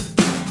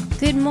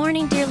Good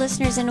morning, dear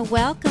listeners, and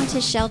welcome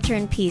to Shelter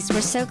in Peace.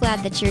 We're so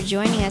glad that you're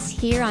joining us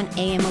here on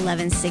AM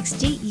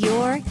 1160,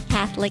 your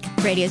Catholic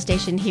radio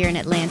station here in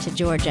Atlanta,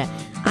 Georgia.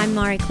 I'm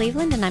Mari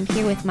Cleveland, and I'm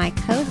here with my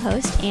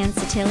co-host, Ann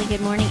Sottile.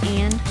 Good morning,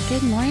 Ann.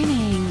 Good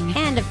morning.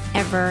 And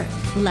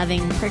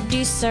ever-loving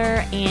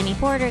producer, Annie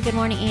Porter. Good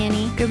morning,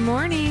 Annie. Good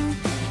morning.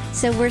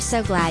 So we're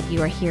so glad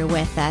you are here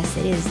with us.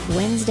 It is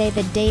Wednesday,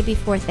 the day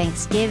before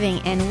Thanksgiving,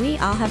 and we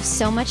all have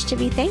so much to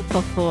be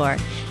thankful for.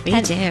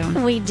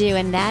 We do,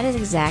 and that is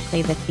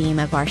exactly the theme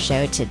of our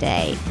show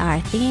today. Our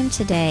theme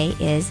today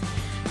is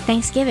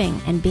Thanksgiving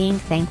and being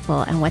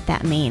thankful and what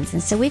that means.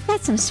 And so we've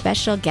got some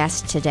special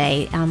guests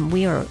today.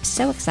 We are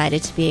so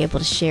excited to be able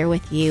to share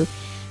with you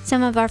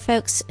some of our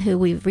folks who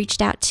we've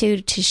reached out to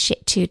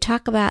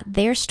talk about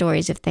their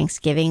stories of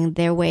Thanksgiving,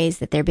 their ways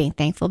that they're being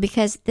thankful,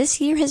 because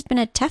this year has been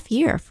a tough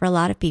year for a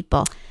lot of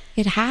people.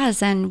 It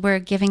has, and we're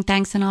giving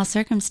thanks in all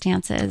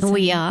circumstances.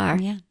 We are.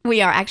 Yeah.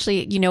 We are.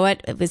 Actually, you know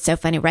what? It was so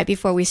funny. Right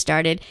before we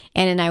started,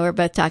 Ann and I were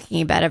both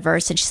talking about a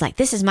verse, and she's like,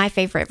 this is my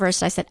favorite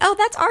verse. I said, oh,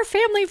 that's our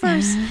family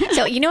verse.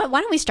 So you know what?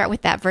 Why don't we start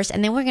with that verse,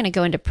 and then we're going to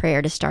go into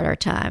prayer to start our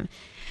time.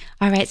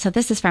 All right, so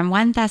this is from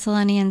 1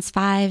 Thessalonians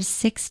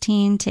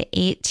 5:16 to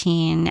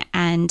 18,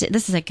 and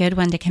this is a good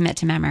one to commit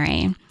to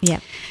memory.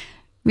 Yeah.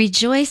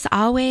 Rejoice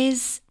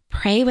always,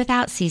 pray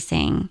without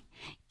ceasing,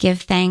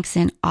 give thanks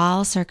in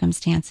all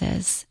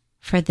circumstances,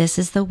 for this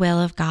is the will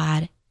of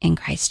God in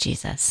Christ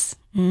Jesus.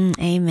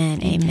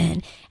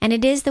 Amen. And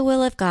it is the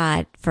will of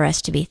God for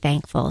us to be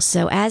thankful.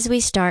 So as we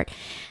start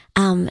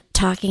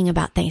talking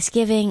about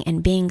Thanksgiving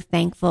and being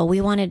thankful,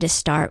 we wanted to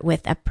start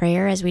with a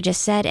prayer, as we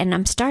just said. And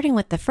I'm starting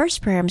with the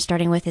first prayer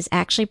is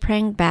actually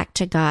praying back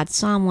to God,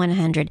 Psalm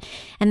 100.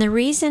 And the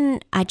reason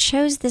I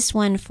chose this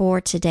one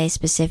for today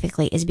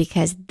specifically is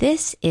because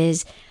this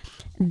is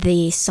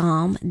the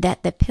psalm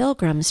that the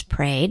pilgrims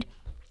prayed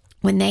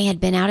when they had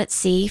been out at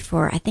sea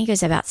for, I think it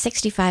was about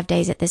 65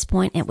 days at this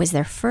point. It was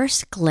their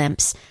first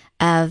glimpse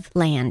of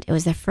land. It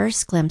was the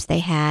first glimpse they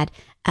had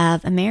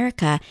of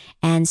America.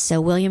 And so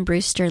William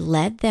Brewster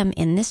led them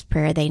in this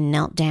prayer. They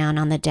knelt down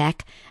on the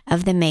deck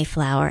of the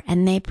Mayflower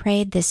and they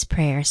prayed this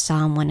prayer,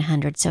 Psalm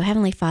 100. So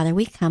Heavenly Father,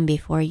 we come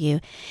before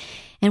you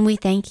and we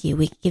thank you.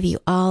 We give you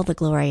all the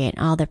glory and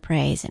all the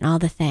praise and all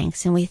the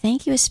thanks. And we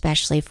thank you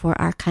especially for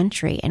our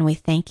country. And we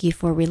thank you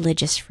for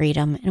religious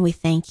freedom. And we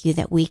thank you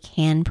that we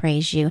can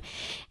praise you.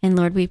 And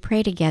Lord, we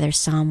pray together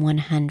Psalm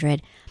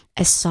 100,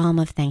 a psalm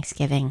of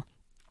thanksgiving.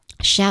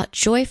 Shout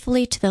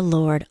joyfully to the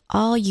Lord,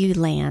 all you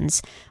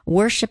lands.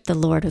 Worship the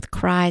Lord with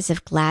cries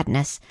of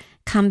gladness.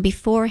 Come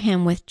before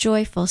him with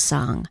joyful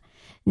song.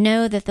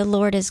 Know that the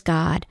Lord is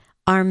God,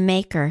 our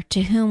Maker,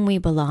 to whom we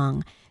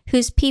belong,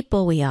 whose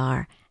people we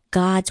are,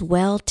 God's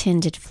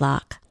well-tended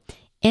flock.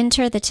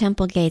 Enter the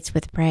temple gates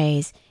with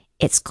praise,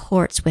 its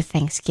courts with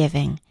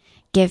thanksgiving.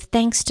 Give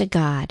thanks to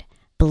God.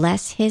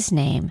 Bless his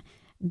name.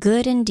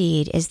 Good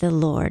indeed is the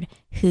Lord,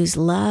 whose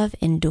love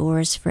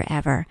endures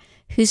forever,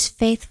 whose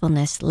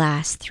faithfulness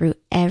lasts through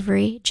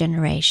every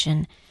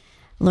generation.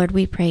 Lord,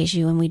 we praise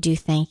you and we do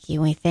thank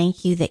you. We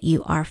thank you that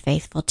you are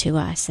faithful to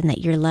us and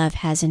that your love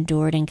has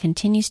endured and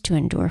continues to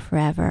endure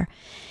forever.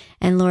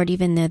 And Lord,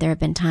 even though there have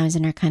been times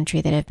in our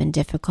country that have been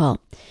difficult,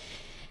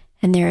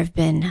 and there have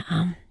been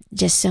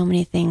just so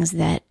many things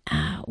that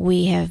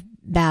we have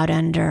bowed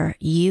under,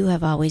 you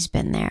have always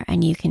been there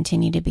and you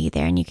continue to be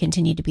there and you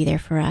continue to be there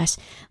for us.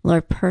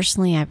 Lord,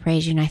 personally, I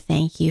praise you and I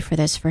thank you for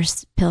those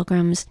first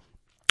pilgrims.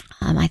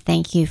 I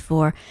thank you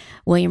for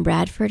William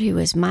Bradford, who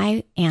was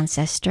my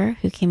ancestor,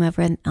 who came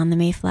over on the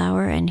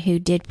Mayflower and who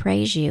did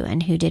praise you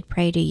and who did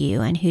pray to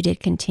you and who did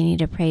continue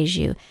to praise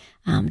you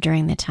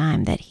during the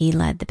time that he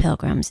led the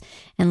pilgrims.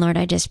 And Lord,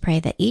 I just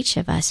pray that each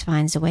of us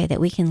finds a way that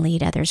we can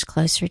lead others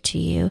closer to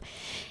you.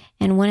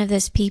 And one of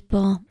those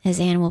people, as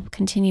Ann will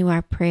continue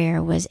our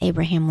prayer, was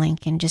Abraham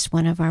Lincoln, just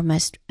one of our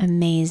most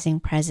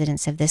amazing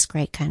presidents of this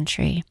great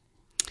country.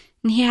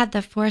 And he had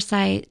the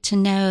foresight to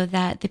know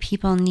that the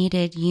people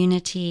needed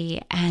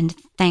unity and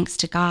thanks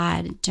to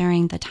God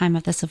during the time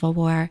of the Civil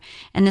War.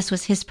 And this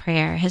was his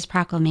prayer, his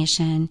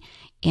proclamation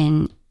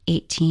in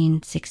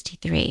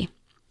 1863.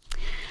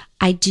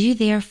 I do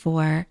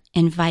therefore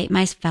invite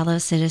my fellow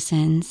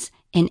citizens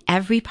in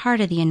every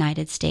part of the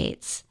United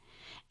States,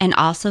 and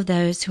also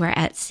those who are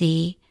at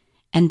sea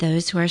and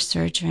those who are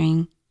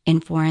sojourning in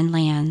foreign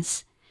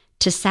lands,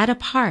 to set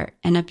apart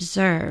and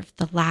observe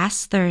the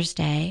last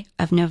Thursday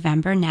of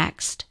November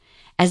next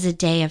as a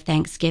day of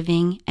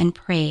thanksgiving and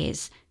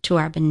praise to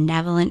our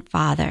benevolent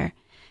Father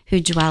who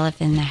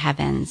dwelleth in the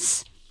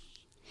heavens.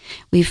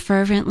 We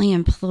fervently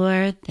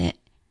implore the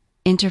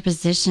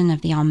interposition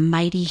of the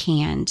almighty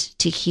hand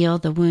to heal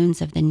the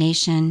wounds of the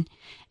nation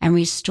and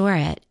restore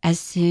it as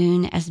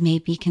soon as may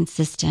be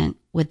consistent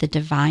with the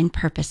divine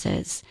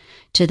purposes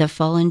to the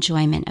full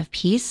enjoyment of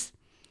peace,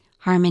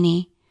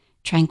 harmony,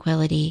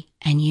 tranquility,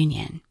 and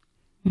union.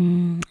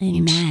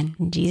 Amen.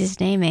 In Jesus'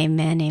 name,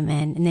 amen,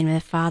 amen. In the name of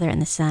the Father,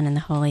 and the Son, and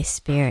the Holy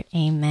Spirit,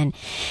 amen.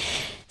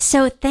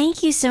 So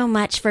thank you so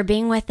much for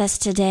being with us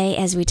today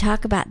as we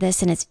talk about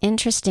this. And it's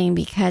interesting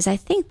because I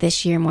think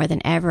this year more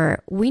than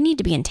ever, we need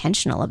to be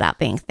intentional about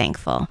being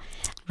thankful.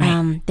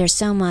 Right. There's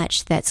so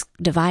much that's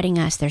dividing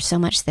us. There's so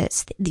much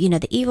that's,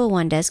 the evil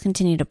one does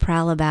continue to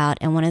prowl about.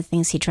 And one of the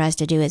things he tries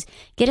to do is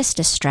get us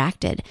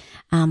distracted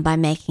by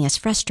making us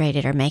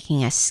frustrated or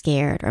making us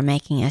scared or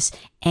making us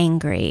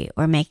angry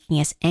or making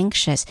us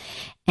anxious.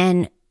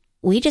 And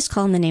we just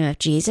call in the name of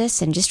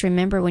Jesus. And just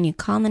remember, when you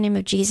call in the name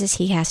of Jesus,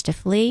 he has to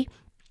flee.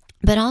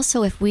 But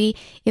also, if we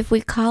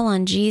call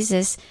on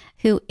Jesus,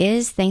 who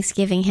is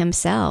Thanksgiving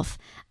himself,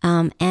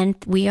 and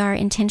we are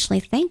intentionally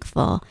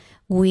thankful,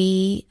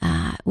 we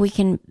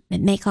can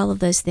make all of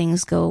those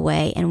things go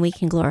away, and we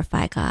can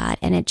glorify God,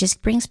 and it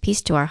just brings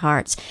peace to our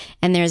hearts.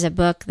 And there's a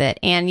book that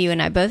Anne, you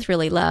and I both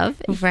really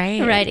love.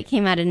 Right. It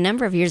came out a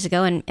number of years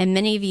ago, and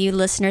many of you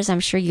listeners, I'm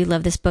sure you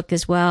love this book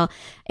as well.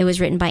 It was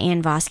written by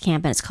Anne Voskamp,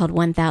 and it's called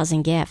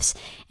 1,000 Gifts.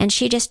 And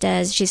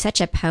she's such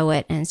a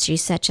poet, and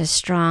she's such a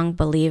strong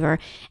believer,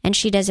 and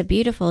she does a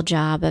beautiful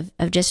job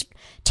of just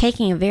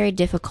taking a very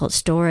difficult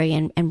story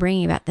and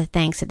bringing about the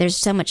thanks. There's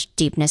so much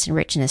deepness and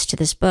richness to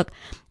this book,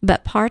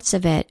 but parts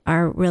of it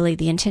are really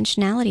the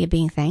intentionality of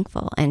being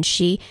thankful. And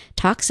she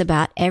talks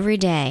about every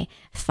day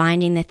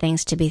finding the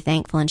things to be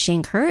thankful. And she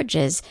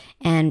encourages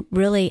and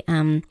really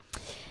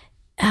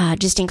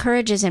just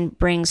encourages and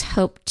brings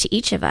hope to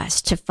each of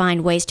us to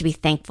find ways to be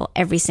thankful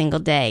every single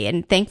day.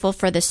 And thankful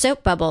for the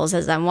soap bubbles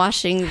as I'm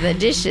washing the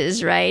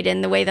dishes, right?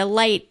 And the way the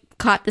light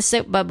caught the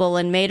soap bubble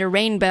and made a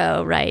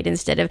rainbow, right?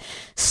 Instead of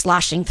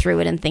sloshing through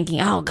it and thinking,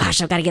 oh gosh,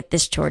 I've got to get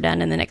this chore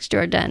done and the next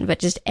chore done. But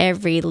just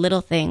every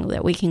little thing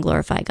that we can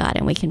glorify God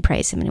and we can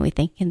praise him and we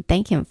can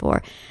thank him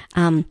for.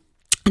 And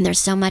there's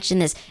so much in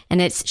this.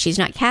 And she's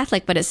not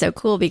Catholic, but it's so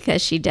cool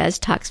because she does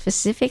talk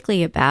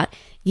specifically about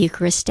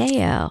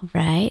Eucharisteo,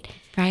 right?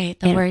 Right,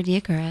 the word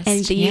Eucharist.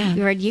 And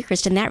the word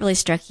Eucharist, and that really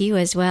struck you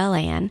as well,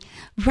 Anne.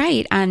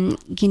 Right.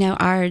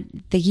 The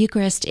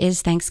Eucharist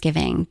is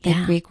Thanksgiving,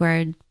 the Greek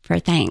word for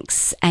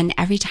thanks. And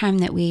every time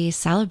that we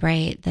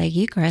celebrate the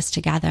Eucharist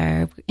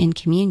together in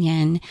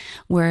communion,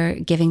 we're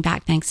giving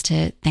back thanks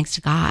to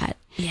God.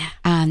 Yeah.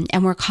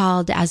 And we're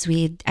called as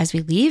we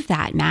leave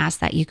that Mass,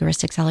 that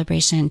Eucharistic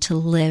celebration, to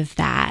live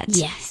that.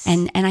 Yes.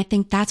 And I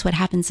think that's what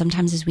happens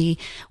sometimes is we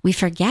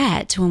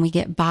forget when we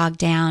get bogged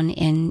down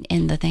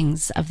in the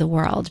things of the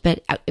world.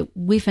 But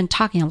we've been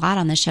talking a lot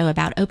on the show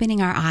about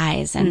opening our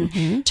eyes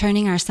and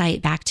turning our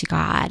sight back to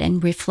God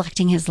and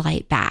reflecting his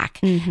light back.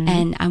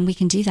 And we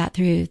can do that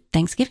through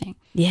Thanksgiving.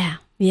 Yeah.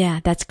 Yeah,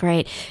 that's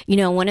great.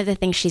 One of the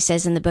things she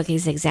says in the book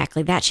is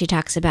exactly that. She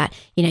talks about,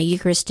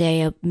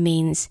 Eucharisteo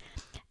means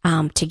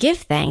to give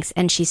thanks.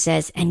 And she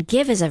says, and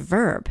give is a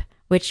verb,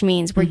 which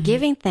means we're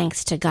giving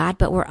thanks to God,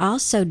 but we're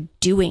also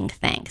doing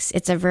thanks.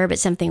 It's a verb.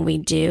 It's something we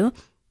do.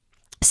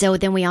 So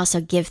then we also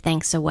give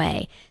thanks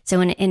away. So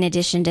in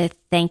addition to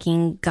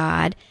thanking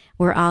God,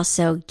 we're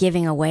also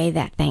giving away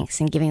that thanks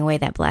and giving away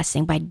that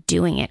blessing by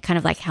doing it, kind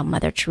of like how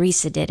Mother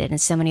Teresa did it. And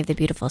so many of the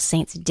beautiful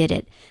saints did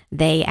it.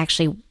 They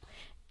actually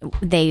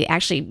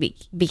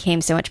became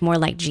so much more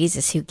like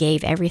Jesus, who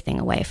gave everything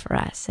away for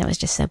us. It was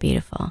just so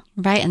beautiful.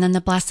 Right. And then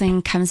the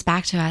blessing comes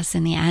back to us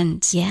in the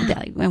end.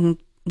 Yeah. When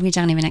we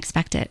don't even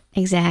expect it.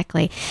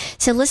 Exactly.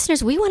 So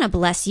listeners, we want to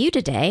bless you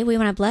today. We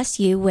want to bless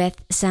you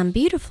with some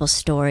beautiful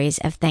stories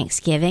of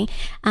Thanksgiving,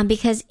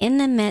 because in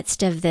the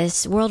midst of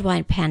this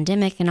worldwide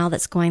pandemic and all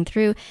that's going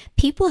through,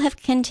 people have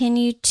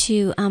continued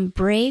to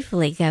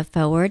bravely go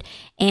forward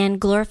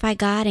and glorify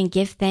God and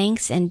give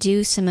thanks and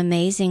do some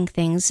amazing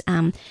things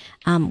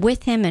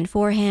with him and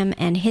for him,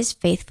 and his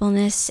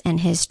faithfulness and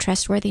his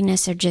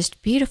trustworthiness are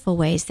just beautiful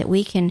ways that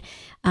we can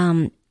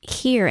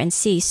hear and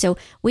see. So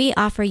we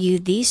offer you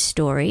these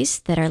stories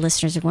that our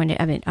listeners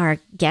our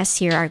guests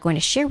here are going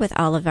to share with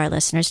all of our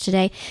listeners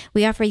today.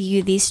 We offer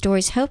you these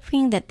stories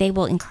hoping that they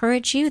will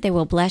encourage you, they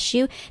will bless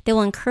you, they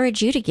will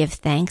encourage you to give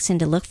thanks and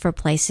to look for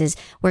places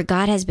where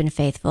God has been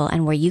faithful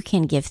and where you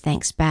can give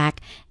thanks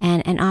back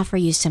and offer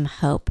you some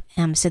hope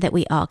so that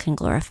we all can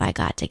glorify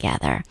God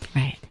together.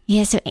 Right.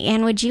 Yeah, so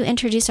Anne, would you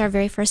introduce our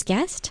very first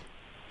guest?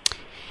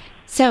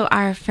 So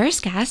our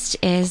first guest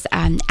is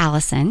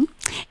Alison,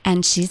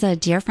 and she's a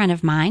dear friend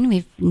of mine.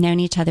 We've known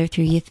each other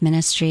through youth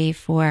ministry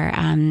for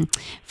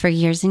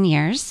years and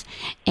years,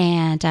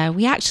 and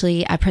we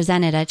actually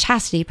presented a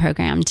chastity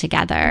program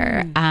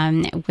together,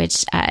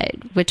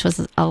 which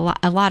was a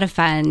lot of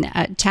fun,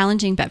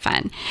 challenging but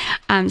fun.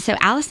 So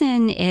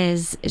Alison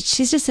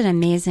she's just an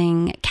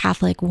amazing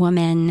Catholic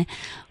woman,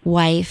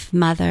 wife,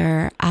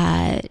 mother.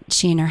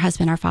 She and her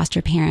husband are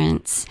foster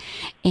parents.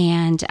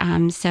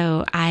 And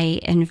so I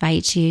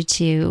invite you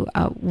to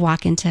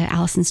walk into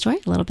Alison's story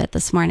a little bit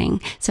this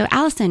morning. So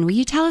Alison, will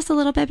you tell us a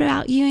little bit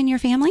about you and your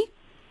family?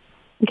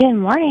 Good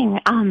morning.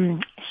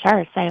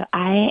 Sure. So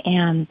I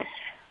am,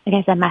 like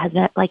I said, my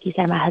husband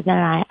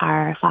and I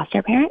are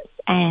foster parents,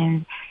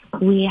 and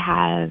we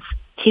have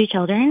two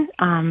children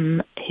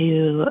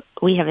who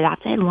we have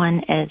adopted.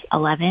 One is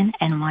 11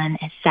 and one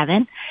is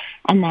 7.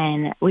 And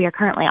then we are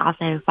currently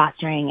also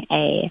fostering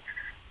a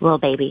little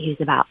baby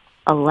who's about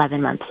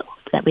 11 months old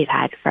that we've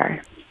had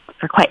for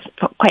for quite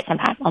some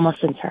time,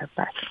 almost since her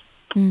birth.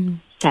 Mm.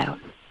 So,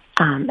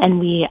 and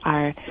we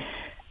are,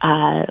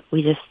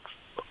 we just,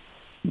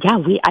 yeah,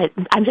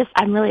 I'm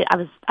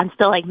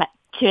still like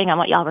chewing on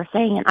what y'all were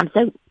saying. And I'm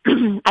so,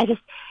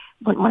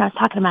 when I was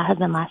talking to my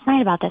husband last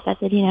night about this, I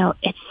said,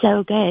 it's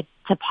so good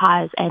to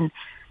pause and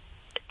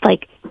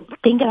like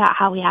think about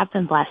how we have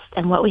been blessed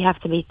and what we have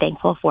to be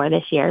thankful for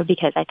this year,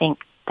 because I think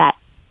that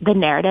the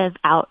narrative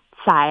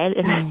outside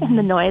and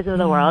the noise of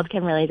the world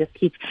can really just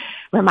keep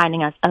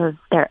reminding us of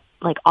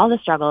all the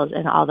struggles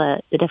and all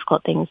the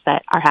difficult things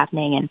that are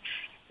happening. And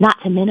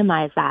not to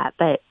minimize that,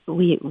 but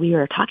we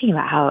were talking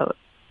about how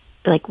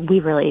like we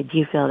really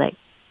do feel that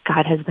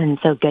God has been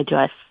so good to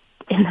us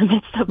in the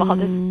midst of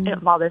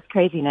all this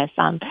craziness.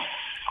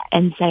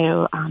 And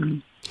so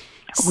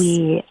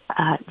we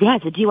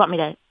so do you want me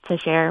to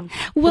share?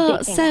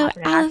 Well, so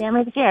our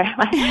family this year.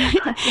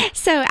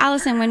 So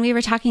Alison, when we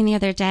were talking the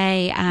other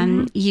day,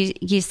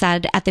 you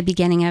said at the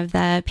beginning of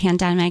the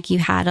pandemic you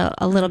had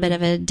a little bit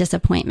of a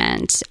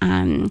disappointment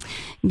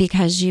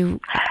because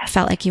you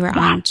felt like you were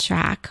on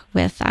track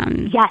with. So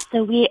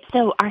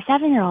our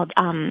 7-year-old,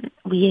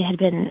 we had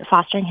been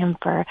fostering him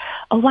for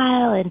a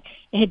while, and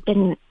it had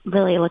been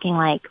really looking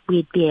like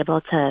we'd be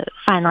able to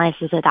finalize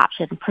his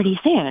adoption pretty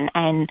soon,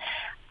 and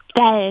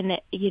then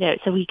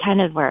so we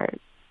kind of were.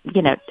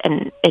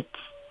 And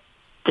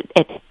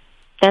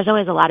there's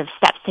always a lot of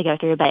steps to go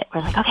through, but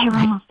we're like, okay, we're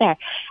almost there.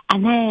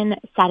 And then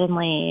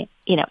suddenly,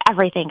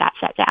 everything got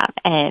shut down,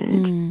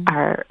 and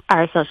our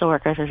social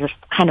workers are just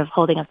kind of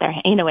holding up their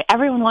hand.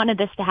 Everyone wanted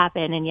this to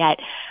happen. And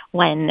yet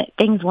when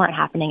things weren't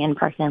happening in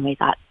person, we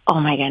thought, oh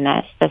my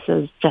goodness, this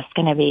is just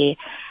going to be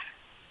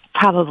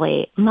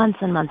probably months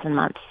and months and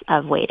months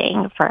of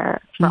waiting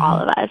for all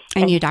of us.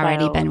 And you'd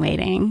already been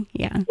waiting.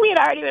 Yeah. We had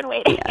already been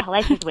waiting. Yeah.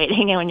 Life is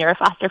waiting. And when you're a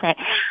foster parent.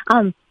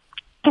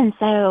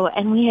 So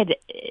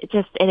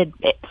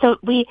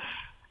we,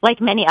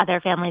 like many other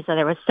families, so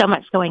there was so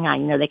much going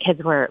on.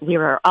 We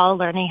were all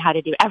learning how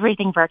to do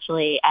everything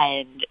virtually.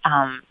 And,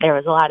 there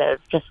was a lot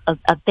of just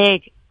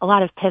a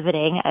lot of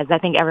pivoting, as I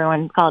think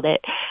everyone called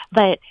it.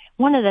 But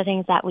one of the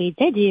things that we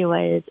did do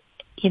was,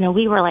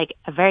 we were like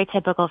a very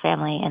typical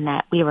family in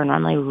that we were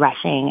normally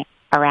rushing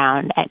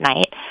around at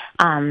night.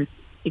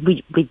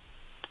 We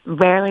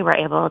rarely were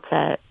able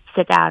to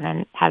sit down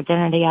and have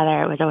dinner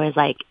together. It was always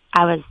like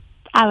I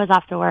was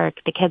off to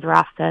work, the kids were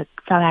off to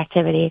some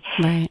activity,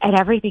 and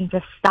everything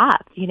just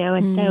stopped,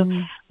 And so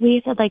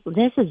we said, like,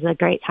 this is a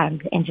great time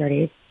to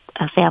introduce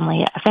a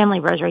family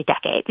rosary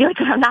decade.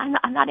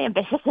 I'm not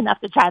ambitious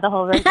enough to try the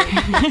whole rosary.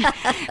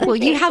 Well,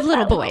 you have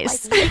little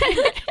boys.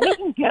 We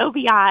can go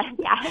beyond.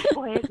 Yeah,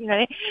 boys.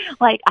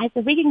 Like I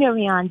said, we can go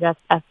beyond just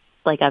a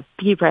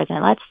few prayers.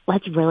 And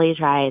let's really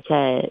try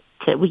to.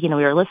 We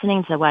were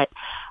listening to what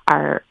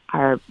our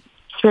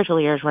spiritual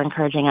leaders were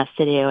encouraging us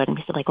to do, and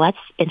we said, like, let's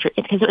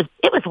because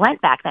it was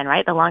Lent back then,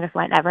 right? The longest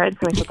Lent ever. And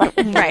so we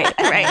said, right.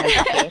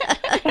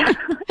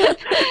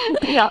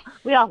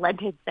 we all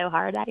Lented so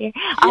hard that year.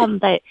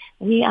 But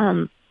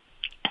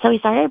so we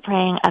started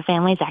praying a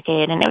family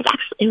decade, and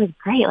it was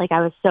great. Like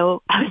I was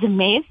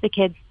amazed the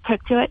kids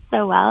took to it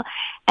so well,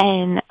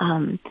 and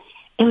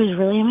it was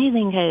really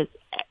amazing because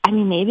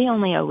maybe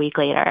only a week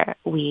later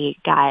we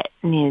got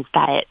news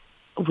that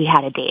we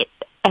had a date.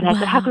 And I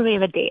said, how could we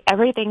have a date?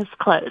 Everything's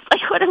closed.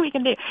 Like, what are we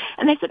going to do?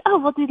 And they said,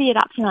 we'll do the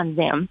adoption on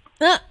Zoom.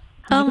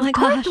 Oh my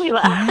gosh. We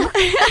will.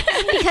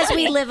 Because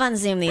we live on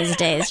Zoom these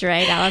days,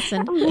 right,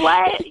 Alison?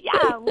 What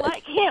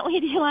can't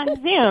we do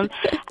on Zoom?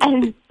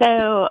 And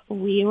so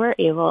we were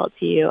able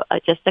to,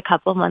 just a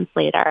couple months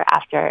later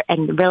after,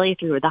 and really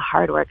through the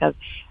hard work of,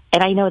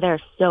 and I know there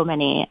are so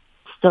many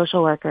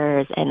social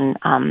workers and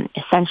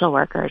essential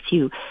workers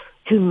who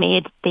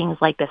made things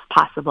like this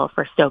possible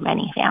for so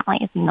many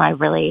families. I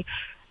really...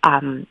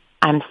 I'm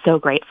so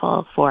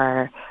grateful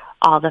for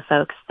all the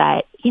folks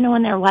that,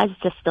 when there was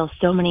just still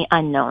so many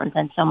unknowns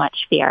and so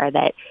much fear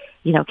that,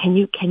 can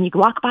you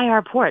walk by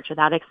our porch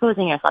without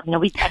exposing yourself?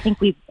 I think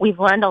we've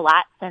learned a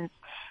lot since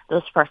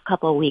those first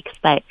couple of weeks,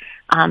 but,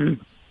 I'm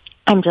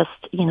just,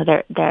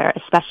 they're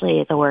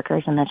especially the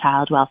workers in the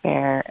child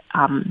welfare,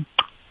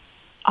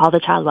 all the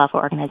child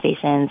welfare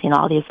organizations,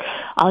 all these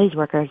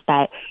workers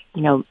that,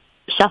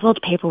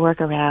 shuffled paperwork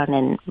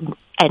around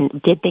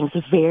and did things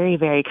very,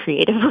 very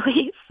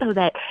creatively so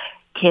that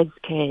kids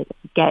could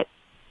get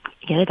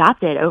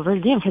adopted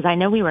over Zoom. Because I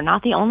know we were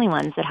not the only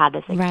ones that had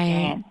this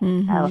experience.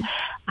 Right.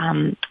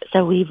 Mm-hmm.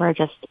 So we were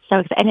just so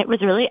excited. And it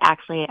was really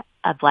actually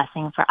a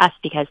blessing for us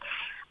because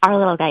our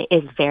little guy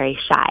is very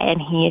shy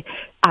and he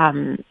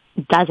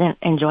doesn't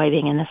enjoy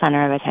being in the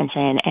center of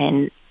attention.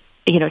 And,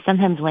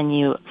 sometimes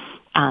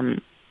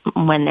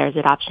when there's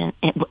adoption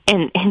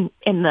in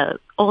the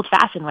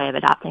old-fashioned way of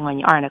adopting, when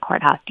you are in a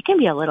courthouse, it can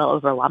be a little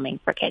overwhelming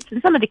for kids.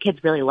 And some of the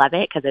kids really love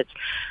it because it's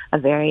a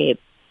very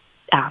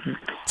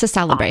it's a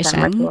celebration.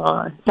 Awesome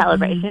ritual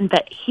celebration,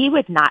 but he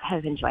would not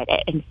have enjoyed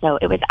it. And so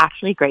it was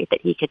actually great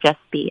that he could just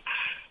be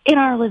in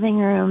our living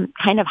room,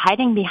 kind of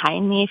hiding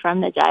behind me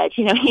from the judge.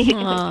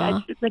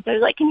 The judge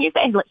was like, "Can you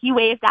say?" He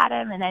waved at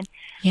him, and then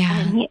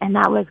and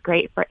that was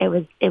great. It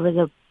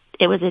was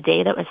it was a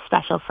day that was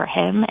special for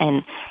him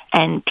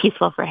and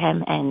peaceful for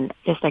him, and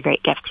just a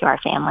great gift to our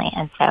family.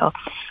 And so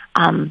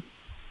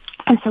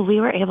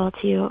we were able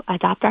to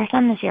adopt our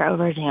son this year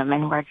over Zoom,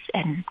 and we're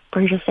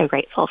just so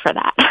grateful for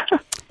that.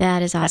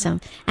 That is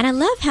awesome. And I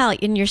love how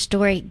in your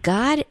story,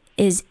 God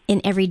is in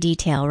every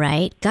detail,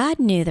 right? God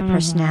knew the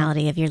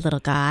personality of your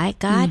little guy.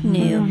 God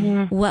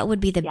knew what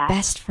would be the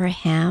best for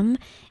him.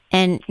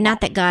 And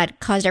not that God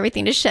caused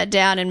everything to shut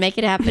down and make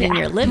it happen in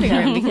your living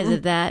room because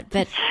of that,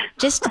 but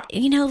just,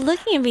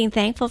 looking and being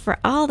thankful for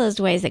all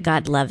those ways that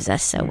God loves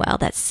us so well.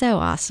 That's so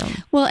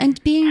awesome. Well, and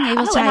being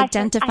able to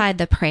identify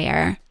the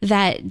prayer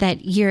that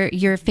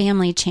your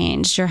family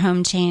changed, your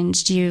home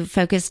changed, you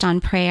focused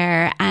on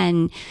prayer,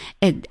 and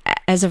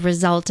as a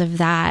result of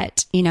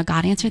that,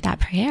 God answered that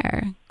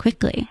prayer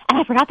quickly. And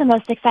I forgot the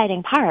most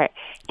exciting part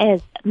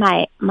is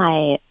my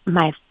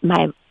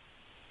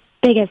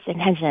biggest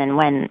intention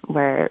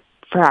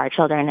for our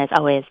children is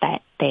always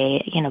that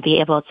they, be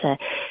able to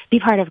be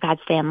part of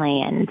God's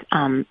family. And,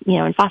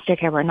 in foster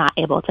care, we're not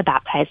able to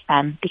baptize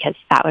them because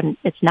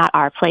it's not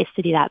our place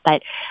to do that.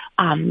 But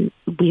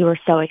we were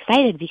so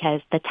excited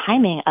because the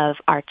timing of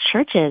our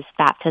church's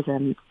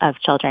baptism of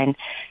children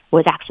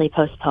was actually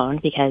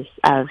postponed because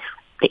of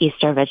the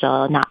Easter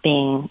Vigil not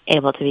being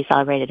able to be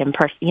celebrated in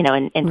person,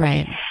 in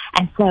right.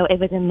 And so it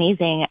was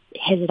amazing.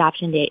 His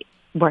adoption date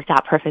worked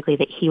out perfectly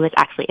that he was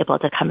actually able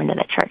to come into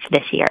the church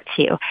this year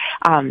too.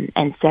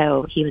 And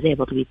so he was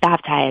able to be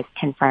baptized,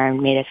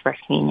 confirmed, made his first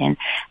communion.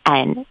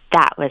 And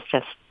that was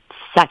just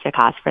such a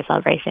cause for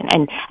celebration.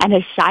 And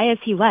as shy as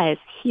he was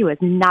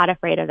not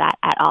afraid of that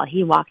at all.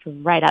 He walked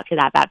right up to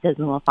that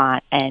baptismal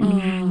font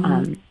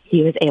and,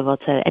 he was able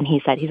to, and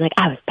he's like,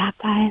 I was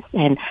baptized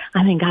and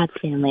I'm in God's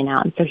family now.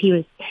 And so he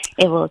was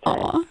able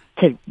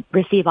to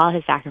receive all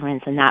his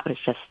sacraments, and that was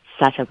just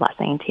such a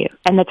blessing too.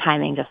 And the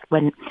timing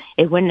wouldn't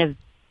have,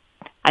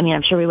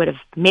 I'm sure we would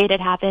have made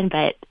it happen,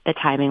 but the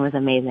timing was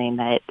amazing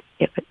that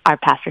our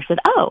pastor said,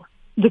 "Oh,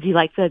 would you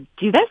like to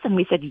do this?" And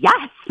we said,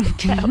 yes.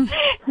 So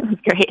it was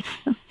great.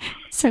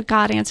 So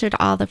God answered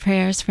all the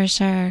prayers for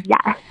sure.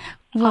 Yeah.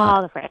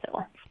 All the prayers at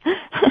once.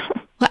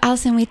 Well,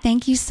 Alison, we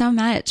thank you so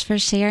much for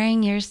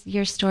sharing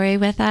your story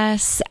with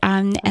us.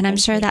 And I'm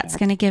sure that's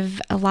going to give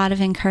a lot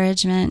of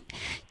encouragement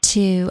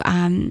to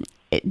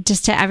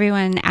just to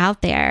everyone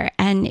out there.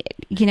 And,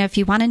 if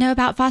you want to know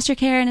about foster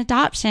care and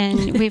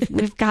adoption,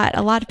 we've got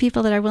a lot of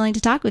people that are willing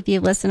to talk with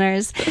you,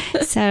 listeners.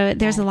 So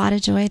there's a lot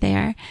of joy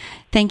there.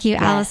 Thank you,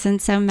 Alison,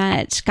 so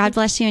much. God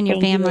bless you and your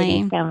family.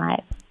 Thank you so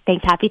much.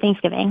 Thanks. Happy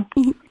Thanksgiving.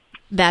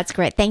 That's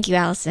great. Thank you,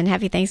 Alison.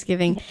 Happy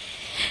Thanksgiving.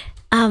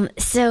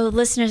 So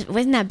listeners,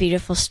 wasn't that a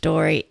beautiful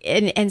story?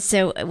 And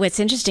so what's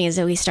interesting is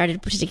that we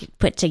started to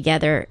put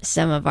together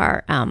some of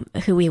our,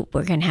 who we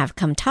were going to have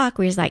come talk.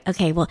 We was like,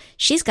 okay, well,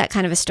 she's got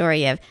kind of a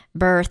story of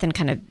birth and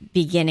kind of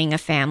beginning a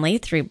family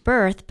through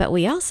birth, but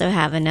we also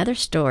have another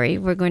story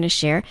we're going to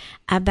share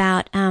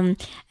about,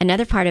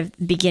 another part of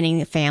beginning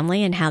a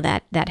family and how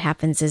that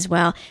happens as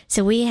well.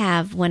 So we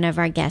have one of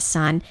our guests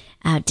on,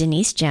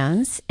 Denise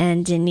Jones,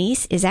 and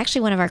Denise is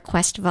actually one of our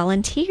Quest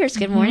volunteers.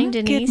 Good morning,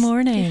 Denise. Good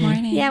morning. Good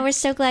morning. Yeah, we're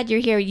so glad you're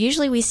here.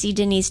 Usually we see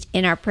Denise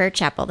in our prayer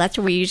chapel. That's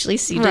where we usually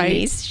see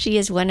Denise. She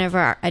is one of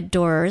our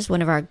adorers,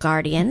 one of our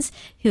guardians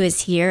who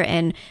is here.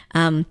 And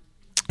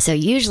so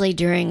usually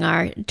during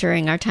our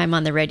time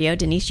on the radio,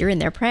 Denise, you're in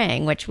there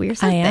praying, which we are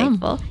so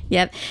thankful.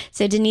 Yep.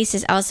 So Denise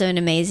is also an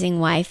amazing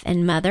wife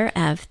and mother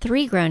of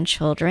 3 grown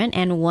children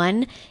and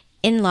 1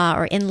 in-law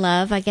or in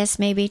love, I guess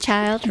maybe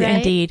child, right?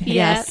 Indeed,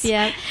 yes.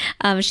 Yeah.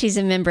 She's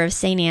a member of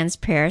St. Anne's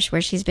Parish,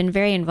 where she's been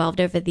very involved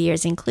over the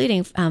years,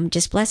 including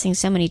just blessing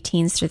so many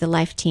teens through the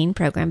Life Teen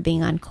program,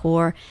 being on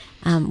core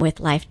with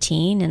Life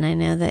Teen. And I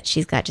know that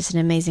she's got just an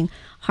amazing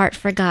heart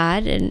for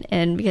God,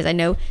 and because I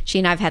know she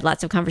and I have had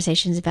lots of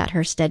conversations about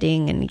her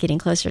studying and getting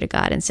closer to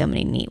God in so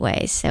many neat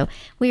ways. So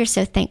we are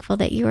so thankful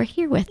that you are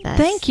here with us.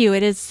 Thank you.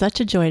 It is such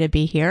a joy to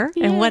be here,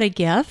 and what a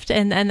gift.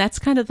 And that's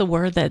kind of the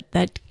word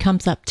that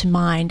comes up to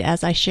mind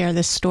as I share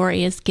this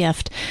story is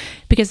gift,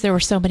 because there were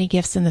so many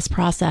gifts in this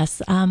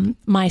process.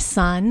 My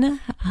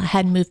son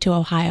had moved to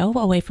Ohio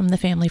away from the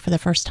family for the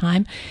first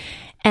time,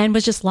 and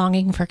was just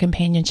longing for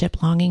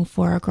companionship, longing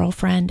for a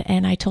girlfriend.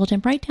 And I told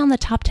him, write down the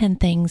top 10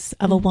 things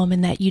of a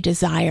woman that you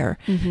desire,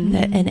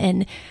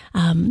 that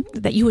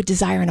you would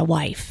desire in a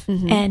wife.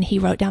 And he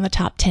wrote down the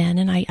top 10,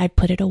 and I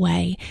put it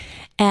away.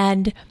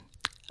 And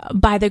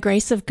by the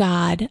grace of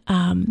God,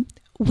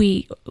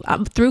 we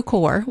through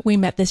CORE, we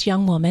met this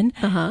young woman,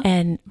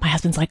 and my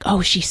husband's like,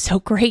 "Oh, she's so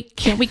great!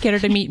 Can't we get her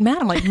to meet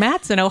Matt?" I'm like,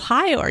 "Matt's in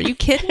Ohio. Are you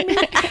kidding me?"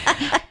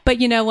 But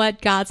you know what?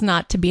 God's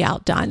not to be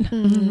outdone.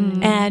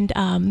 And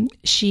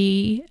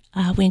we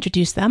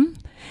introduced them,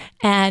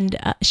 and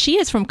she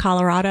is from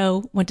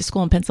Colorado. Went to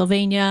school in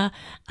Pennsylvania.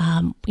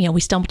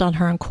 We stumbled on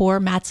her in CORE.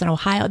 Matt's in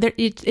Ohio.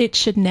 It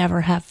should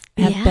never have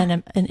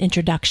been an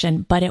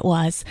introduction, but it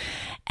was,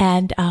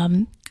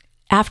 and.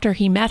 After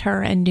he met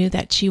her and knew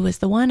that she was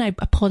the one, I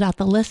pulled out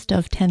the list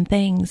of 10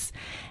 things.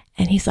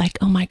 And he's like,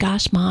 oh my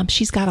gosh, Mom,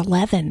 she's got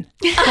 11.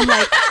 I'm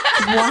like,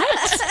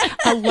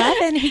 what?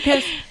 11? He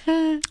goes,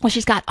 well,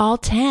 she's got all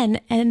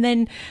 10. And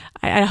then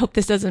I hope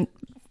this doesn't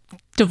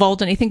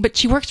divulge anything, but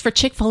she works for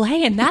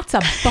Chick-fil-A, and that's a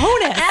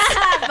bonus.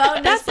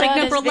 That's like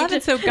number 11.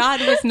 So God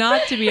was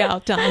not to be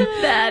outdone.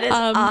 That is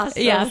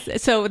awesome.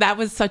 Yes. So that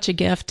was such a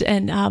gift,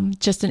 and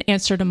just an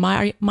answer to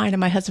mine and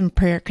my husband's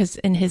prayer, because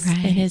in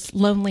his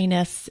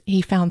loneliness,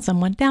 he found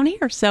someone down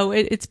here. So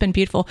it's been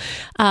beautiful.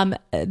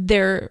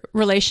 Their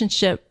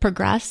relationship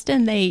progressed,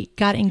 and they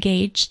got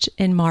engaged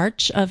in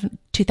March of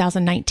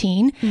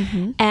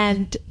 2019.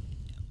 And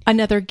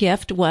another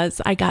gift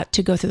was I got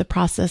to go through the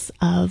process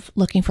of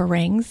looking for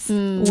rings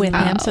with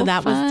him. So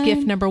that was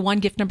gift number one.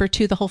 Gift number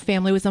two, the whole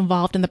family was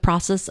involved in the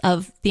process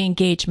of the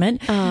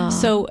engagement.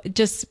 So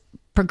just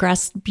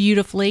progressed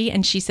beautifully.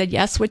 And she said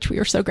yes, which we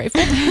were so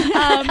grateful.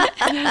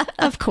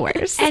 Of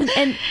course.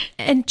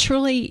 And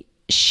truly,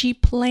 she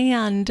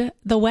planned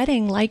the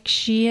wedding like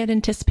she had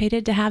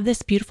anticipated to have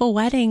this beautiful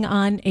wedding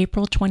on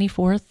April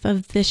 24th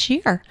of this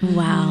year.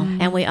 Wow.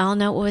 And we all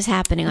know what was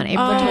happening on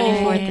April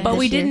 24th. But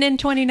we didn't in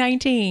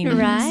 2019.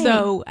 Right.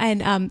 So,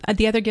 and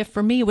the other gift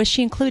for me was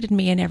she included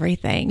me in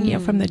everything, you know,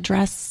 from the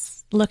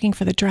dress, looking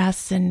for the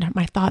dress and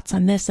my thoughts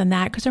on this and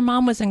that, because her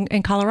mom was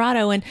in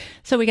Colorado. And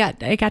so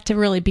I got to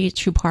really be a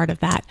true part of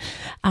that.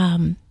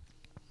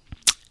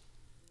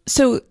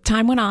 So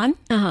time went on.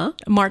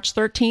 March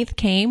 13th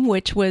came,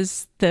 which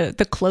was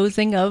the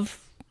closing of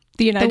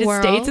the United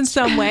States in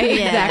some way.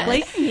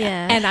 Exactly.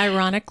 Yeah. And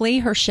ironically,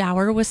 her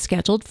shower was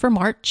scheduled for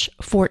March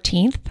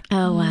 14th.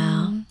 Oh,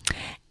 wow.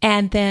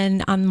 And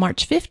then on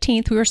March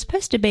 15th, we were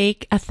supposed to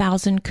bake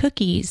 1,000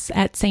 cookies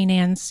at St.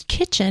 Anne's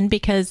kitchen,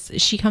 because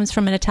she comes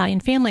from an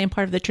Italian family, and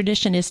part of the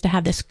tradition is to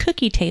have this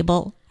cookie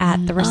table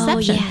at the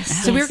reception.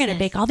 So we were going to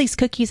bake all these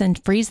cookies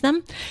and freeze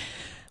them.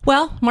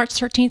 Well, March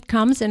 13th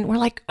comes, and we're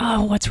like,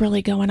 oh, what's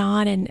really going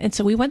on? And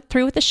so we went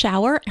through with the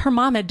shower. Her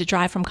mom had to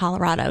drive from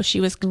Colorado.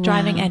 She was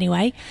driving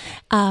anyway.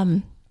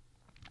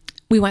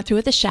 We went through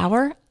with the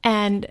shower,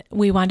 and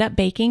we wound up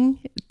baking.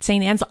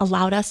 St. Anne's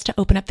allowed us to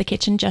open up the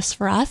kitchen just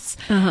for us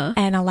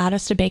and allowed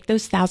us to bake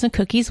those 1,000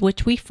 cookies,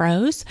 which we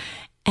froze.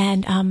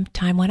 And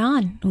time went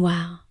on.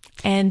 Wow.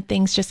 And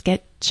things just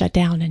get shut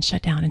down and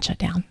shut down and shut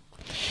down.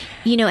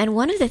 You know, and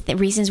one of the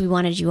reasons we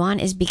wanted you on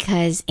is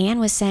because Anne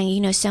was saying,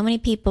 you know, so many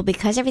people,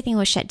 because everything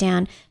was shut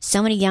down,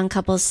 so many young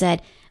couples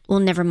said, well,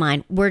 never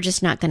mind, we're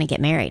just not going to get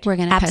married. We're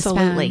going to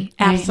Absolutely.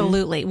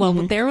 Absolutely. Well,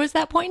 there was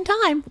that point in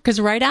time, because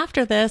right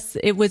after this,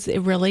 it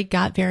really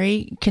got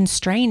very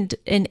constrained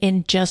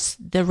in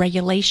just the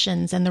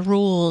regulations and the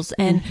rules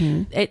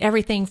and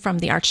everything from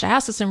the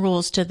Archdiocesan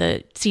rules to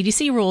the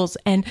CDC rules.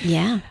 And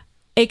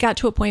it got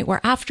to a point where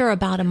after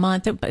about a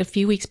month, a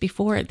few weeks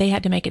before, they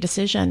had to make a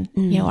decision.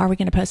 You know, are we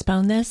going to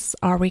postpone this?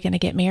 Are we going to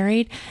get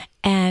married?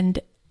 And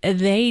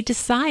they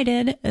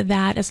decided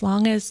that as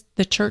long as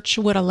the church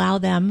would allow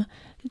them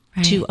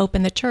to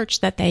open the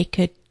church, that they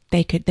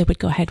would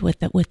go ahead with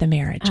the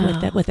marriage,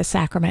 with the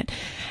sacrament.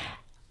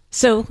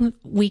 So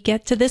we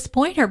get to this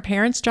point, her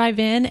parents drive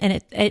in,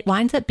 and it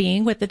winds up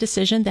being with the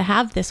decision to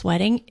have this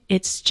wedding.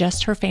 It's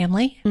just her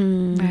family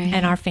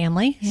and our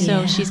family.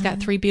 So she's got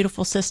 3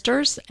 beautiful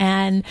sisters,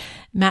 and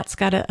Matt's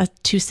got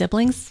two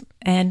siblings,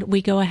 and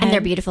we go ahead. And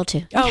they're beautiful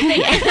too. Oh,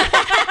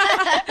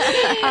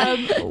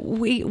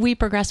 we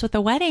progress with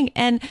the wedding,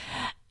 and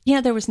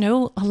there was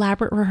no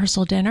elaborate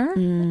rehearsal dinner.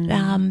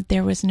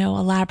 There was no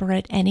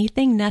elaborate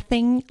anything.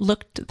 Nothing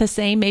looked the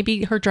same.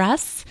 Maybe her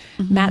dress,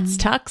 Matt's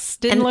tux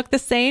didn't look the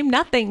same.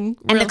 Nothing.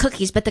 And the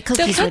cookies, but the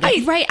cookies were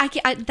there. Right.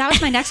 That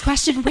was my next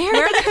question.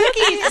 Where are the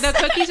cookies? The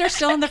cookies are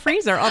still in the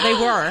freezer. Oh, they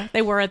were.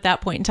 They were at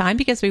that point in time,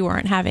 because we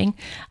weren't having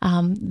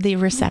the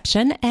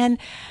reception. And,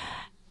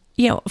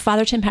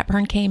 Father Tim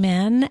Hepburn came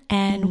in,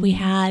 and we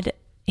had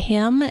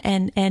him,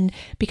 and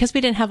because we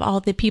didn't have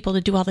all the people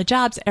to do all the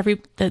jobs,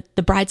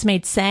 the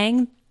bridesmaids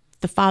sang,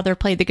 the father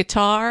played the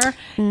guitar,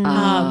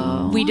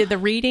 we did the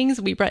readings,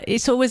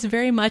 so it was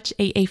very much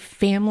a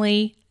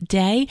family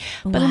day.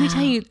 But let me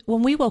tell you,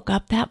 when we woke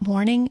up that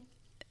morning,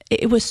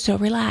 it was so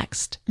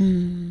relaxed.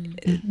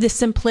 The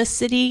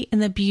simplicity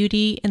and the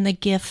beauty and the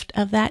gift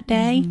of that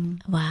day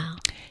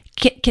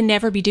can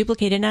never be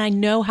duplicated. And I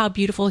know how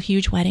beautiful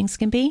huge weddings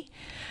can be,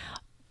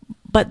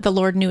 but the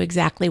Lord knew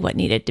exactly what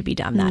needed to be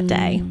done that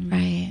day.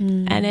 Right.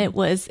 And it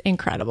was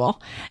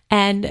incredible.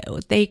 And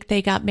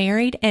they got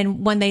married.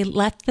 And when they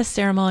left the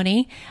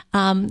ceremony,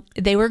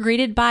 they were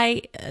greeted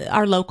by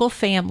our local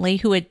family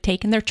who had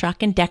taken their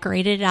truck and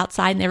decorated it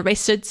outside, and everybody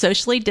stood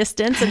socially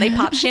distanced, and they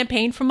popped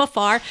champagne from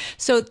afar.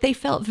 So they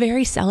felt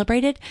very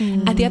celebrated.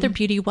 And the other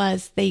beauty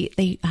was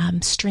they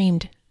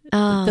streamed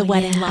the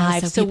wedding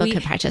live, so people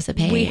could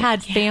participate. We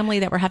had family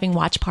that were having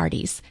watch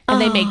parties, and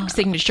they make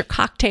signature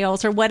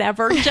cocktails or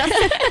whatever,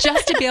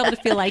 just to be able to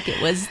feel like it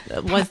was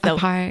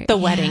the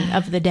wedding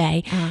of the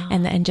day,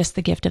 and just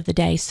the gift of the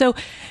day. So,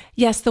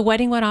 yes, the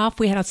wedding went off.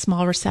 We had a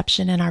small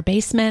reception in our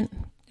basement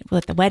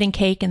with the wedding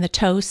cake and the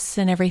toasts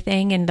and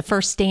everything, and the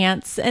first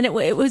dance, and it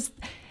was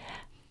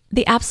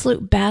the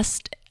absolute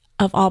best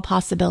of all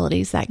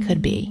possibilities that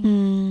could be,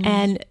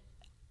 and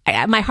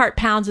my heart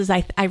pounds as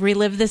I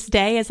relive this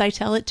day as I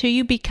tell it to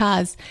you,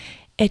 because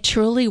it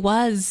truly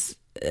was,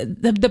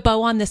 the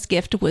bow on this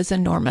gift was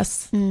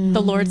enormous. The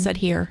Lord said,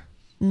 here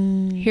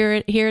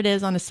it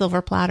is on a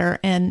silver platter,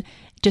 and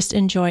just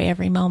enjoy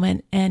every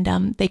moment.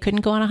 And they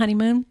couldn't go on a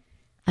honeymoon.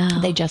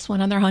 They just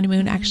went on their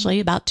honeymoon actually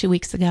about 2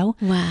 weeks ago.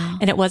 Wow.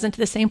 And it wasn't to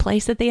the same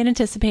place that they had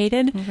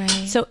anticipated. Right.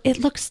 So it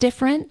looks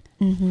different,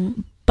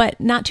 but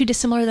not too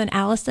dissimilar than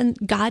Alison.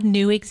 God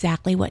knew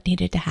exactly what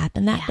needed to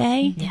happen that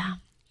day. Yeah.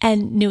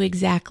 And knew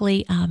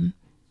exactly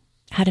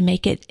how to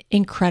make it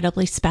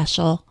incredibly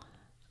special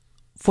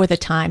for the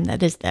time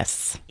that is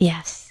this.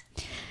 Yes.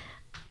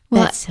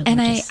 Well, That's so and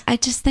gorgeous. I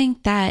just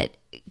think that,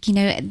 you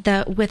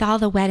know, with all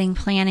the wedding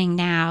planning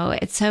now,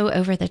 it's so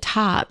over the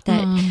top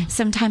that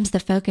sometimes the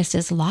focus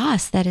is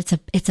lost, that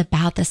it's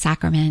about the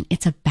sacrament.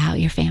 It's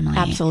about your family.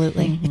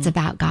 Absolutely. It's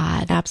about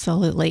God.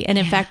 Absolutely. And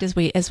in fact, as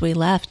we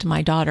left,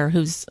 my daughter,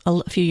 who's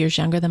a few years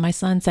younger than my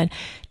son, said,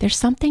 there's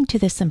something to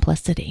the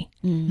simplicity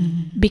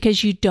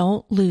because you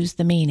don't lose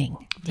the meaning.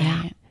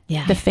 Yeah.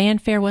 Yeah. The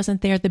fanfare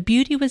wasn't there. The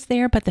beauty was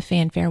there, but the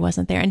fanfare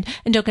wasn't there. And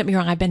don't get me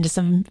wrong, I've been to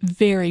some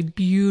very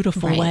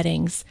beautiful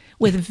weddings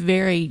with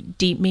very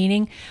deep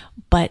meaning,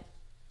 but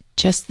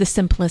just the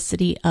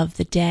simplicity of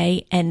the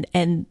day and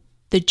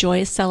the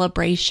joyous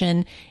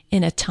celebration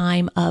in a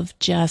time of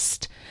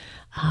just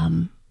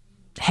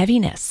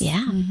heaviness.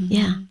 Yeah.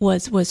 Yeah.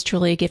 Was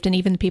truly a gift. And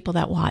even the people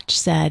that watched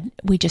said,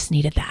 we just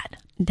needed that.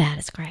 That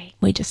is great.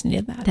 We just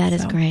needed that. That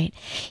is great.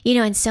 You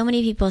know, and so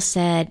many people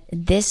said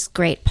this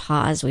great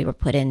pause we were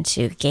put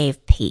into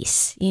gave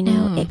peace. You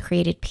know, it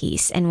created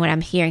peace. And what I'm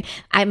hearing,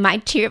 my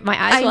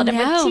eyes welled up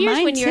with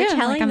tears when you were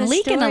telling I'm the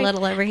leaking story. a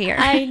little over here.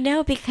 I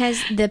know,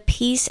 because the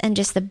peace and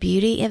just the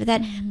beauty of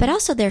that, but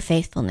also their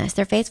faithfulness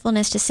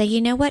to say, you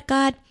know what,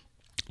 God,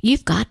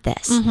 you've got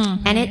this.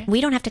 And we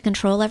don't have to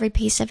control every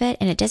piece of it,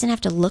 and it doesn't have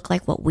to look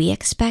like what we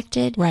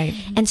expected. Right.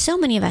 And so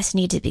many of us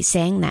need to be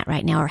saying that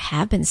right now, or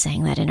have been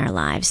saying that in our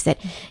lives, that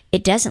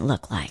it doesn't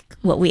look like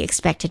what we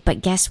expected.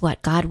 But guess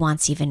what? God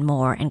wants even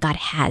more, and God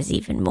has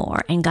even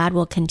more, and God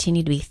will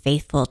continue to be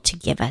faithful to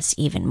give us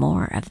even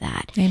more of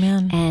that.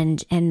 Amen.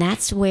 And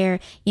that's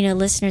where, you know,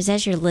 listeners,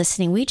 as you're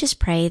listening, we just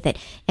pray that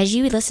as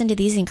you listen to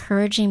these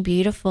encouraging,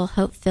 beautiful,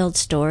 hope-filled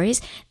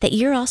stories, that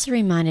you're also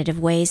reminded of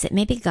ways that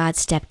maybe God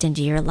stepped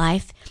into your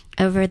life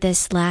over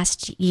this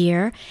last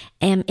year,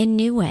 in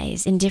new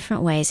ways, in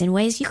different ways, in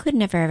ways you could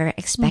never ever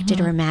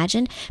expected or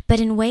imagined, but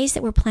in ways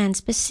that were planned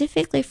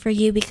specifically for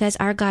you, because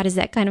our God is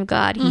that kind of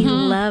God. He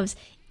loves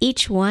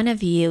each one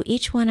of you,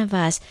 each one of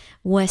us,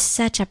 with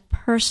such a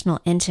personal,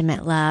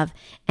 intimate love,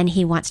 and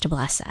He wants to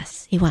bless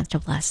us. He wants to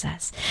bless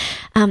us.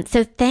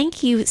 So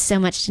thank you so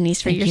much,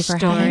 Denise, for your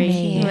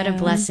story. What a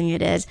blessing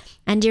it is.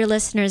 And dear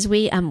listeners,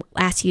 we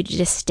ask you to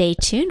just stay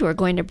tuned. We're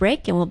going to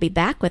break, and we'll be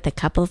back with a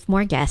couple of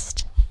more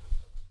guests.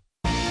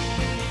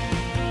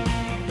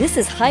 This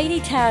is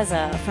Heidi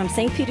Taza from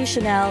St. Peter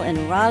Chanel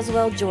in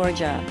Roswell,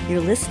 Georgia. You're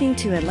listening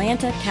to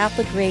Atlanta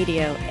Catholic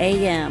Radio,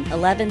 AM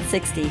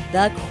 1160,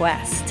 The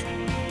Quest.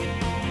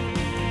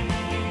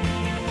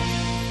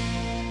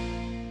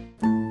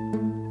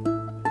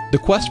 The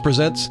Quest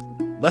presents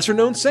Lesser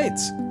Known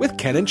Saints with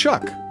Ken and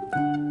Chuck.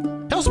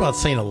 Tell us about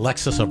St.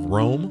 Alexis of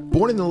Rome.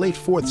 Born in the late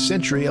 4th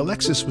century,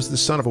 Alexis was the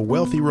son of a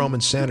wealthy Roman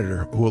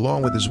senator who,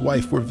 along with his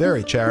wife, were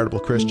very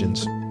charitable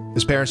Christians.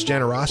 His parents'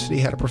 generosity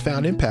had a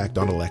profound impact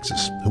on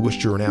Alexis, who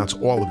wished to renounce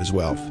all of his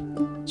wealth.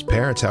 His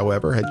parents,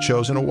 however, had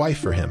chosen a wife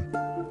for him.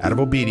 Out of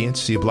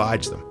obedience, he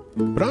obliged them.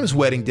 But on his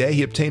wedding day,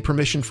 he obtained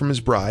permission from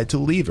his bride to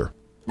leave her.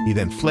 He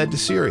then fled to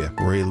Syria,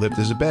 where he lived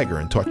as a beggar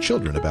and taught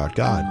children about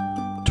God.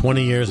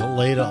 20 years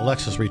later,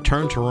 Alexis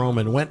returned to Rome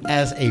and went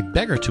as a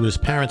beggar to his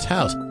parents'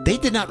 house. They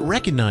did not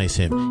recognize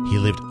him. He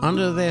lived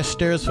under their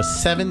stairs for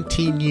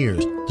 17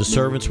 years. The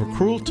servants were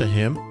cruel to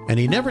him, and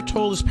he never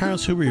told his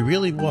parents who he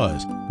really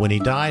was. When he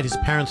died, his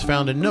parents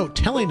found a note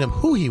telling them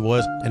who he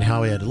was and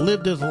how he had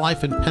lived his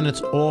life in penance,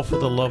 all for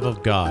the love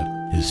of God.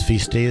 His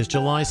feast day is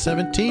July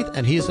 17th,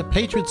 and he is a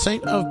patron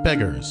saint of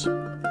beggars.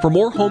 For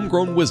more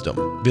homegrown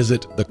wisdom,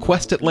 visit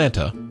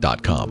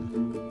thequestatlanta.com.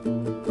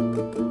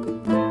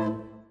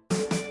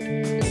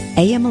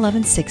 AM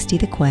 1160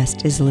 The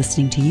Quest is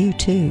listening to you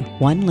too.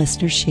 One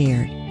listener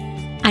shared.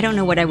 I don't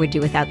know what I would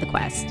do without The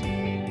Quest.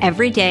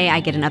 Every day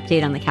I get an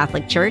update on the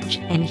Catholic Church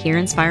and hear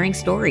inspiring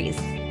stories.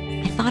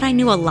 I thought I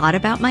knew a lot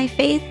about my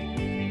faith,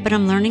 but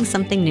I'm learning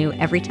something new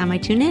every time I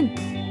tune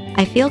in.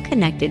 I feel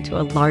connected to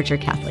a larger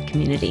Catholic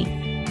community.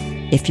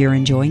 If you're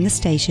enjoying the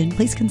station,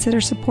 please consider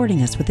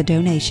supporting us with a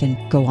donation.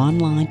 Go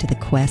online to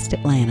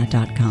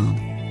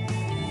thequestatlanta.com.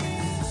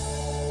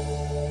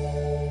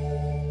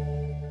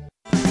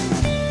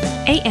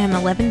 AM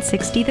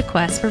 1160 The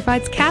Quest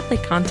provides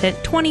Catholic content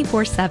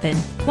 24/7.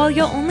 While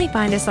you'll only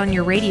find us on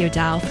your radio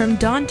dial from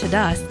dawn to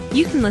dusk,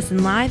 you can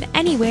listen live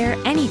anywhere,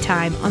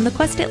 anytime on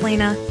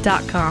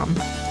thequestatlanta.com.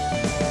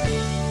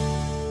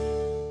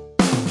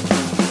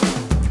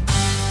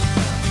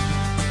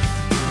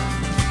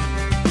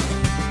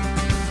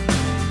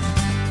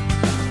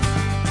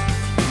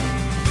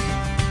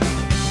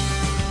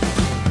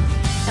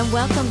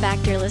 welcome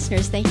back, dear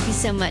listeners. Thank you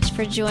so much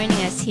for joining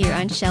us here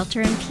on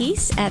Shelter in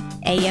Peace at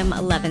AM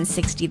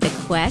 1160 The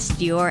Quest,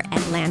 your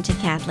Atlanta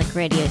Catholic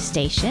radio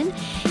station.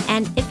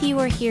 And if you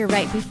were here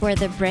right before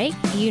the break,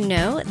 you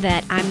know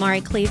that I'm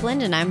Mari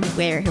Cleveland, and I'm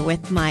here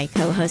with my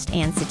co-host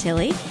Ann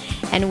Sottile.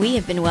 And we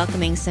have been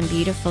welcoming some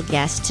beautiful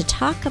guests to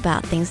talk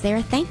about things they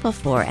are thankful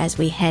for as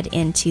we head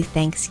into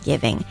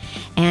Thanksgiving.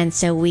 And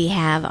so we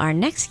have our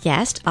next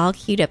guest all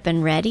queued up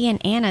and ready.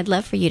 And Ann, I'd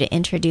love for you to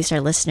introduce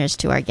our listeners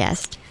to our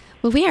guest.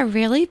 Well, we are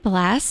really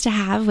blessed to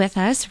have with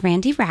us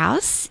Randy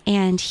Raus,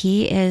 and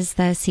he is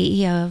the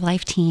CEO of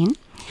Life Teen.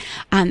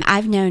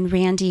 I've known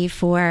Randy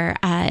for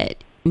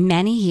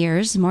many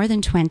years, more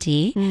than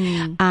 20.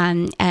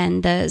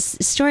 And the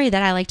story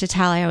that I like to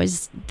tell, I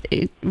always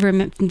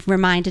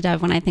reminded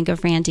of when I think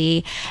of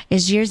Randy,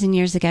 is years and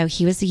years ago,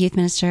 he was the youth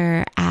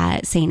minister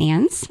at St.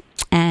 Anne's.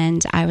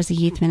 And I was a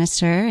youth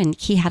minister, and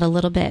he had a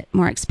little bit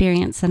more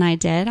experience than I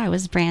did. I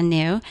was brand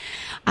new.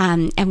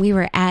 And we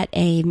were at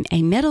a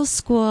middle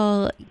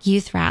school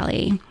youth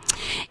rally.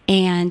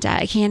 And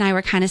he and I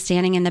were kind of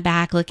standing in the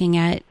back looking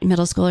at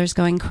middle schoolers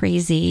going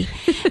crazy.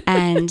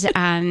 And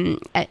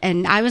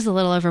I was a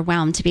little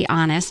overwhelmed, to be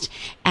honest.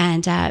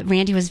 And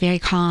Randy was very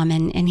calm,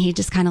 and he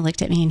just kind of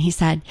looked at me and he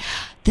said,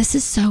 "This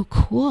is so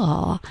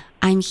cool.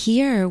 I'm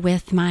here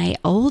with my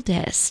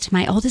oldest.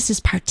 My oldest is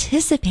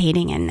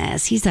participating in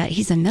this. He's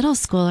a middle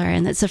schooler,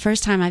 and it's the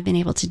first time I've been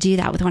able to do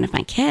that with one of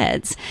my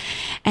kids."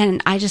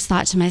 And I just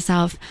thought to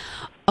myself,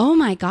 oh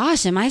my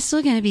gosh, am I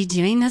still going to be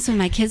doing this when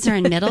my kids are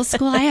in middle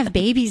school? I have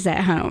babies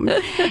at home.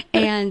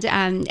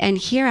 And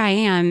here I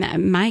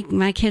am.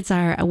 My kids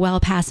are well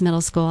past middle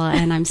school,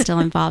 and I'm still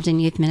involved in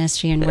youth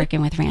ministry and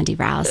working with Randy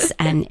Raus,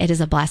 and it is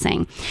a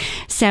blessing.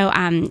 So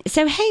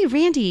hey,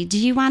 Randy, do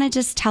you want to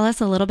just tell us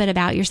a little bit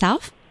about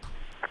yourself?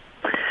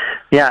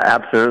 Yeah,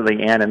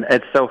 absolutely, Ann. And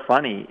it's so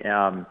funny.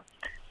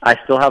 I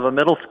still have a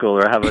middle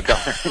schooler. I have a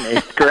daughter in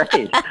 8th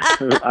grade.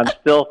 I'm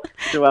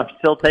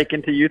still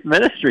taken to youth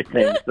ministry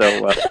things.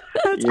 So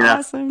that's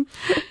awesome.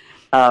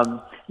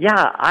 I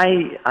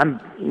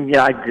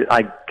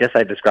guess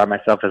I describe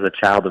myself as a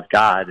child of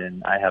God,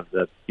 and I have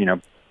the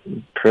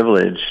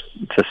privilege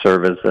to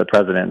serve as the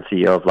president and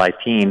CEO of Life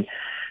Teen.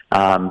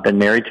 Been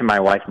married to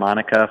my wife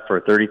Monica for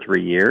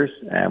 33 years,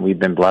 and we've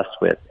been blessed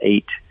with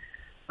 8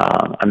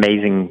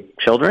 amazing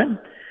children.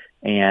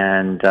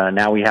 And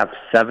now we have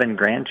 7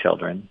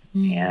 grandchildren.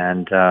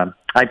 And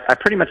I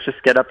pretty much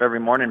just get up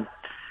every morning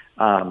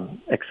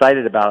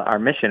excited about our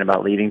mission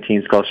about leading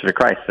teens closer to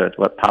Christ. So it's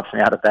what pops me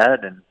out of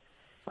bed. And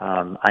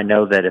I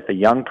know that if a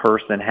young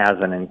person has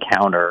an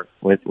encounter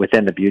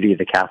within the beauty of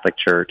the Catholic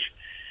Church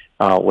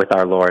with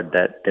our Lord,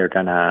 that they're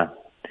going to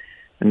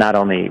not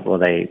only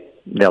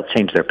they'll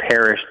change their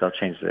parish, they'll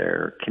change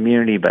their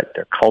community, but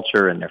their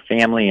culture and their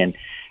family. And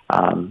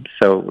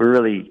so we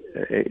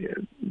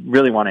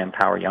really want to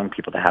empower young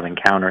people to have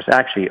encounters,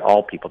 actually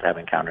all people to have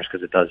encounters,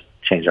 because it does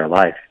change our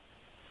life.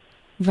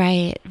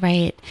 Right.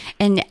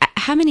 And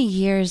how many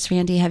years,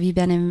 Randy, have you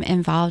been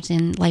involved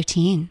in Life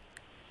Teen?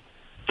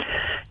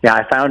 Yeah,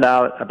 I found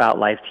out about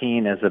Life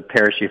Teen as a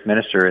parish youth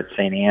minister at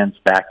St. Anne's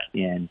back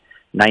in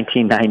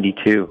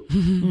 1992.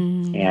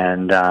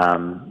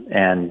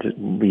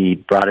 And we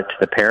brought it to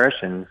the parish,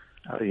 and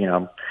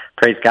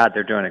praise God,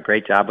 they're doing a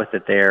great job with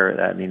it there.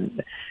 I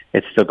mean,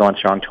 it's still going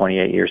strong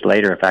 28 years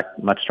later. In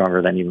fact, much stronger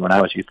than even when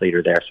I was youth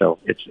leader there. So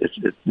it's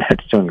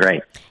doing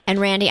great. And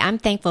Randy, I'm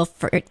thankful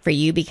for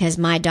you, because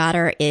my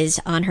daughter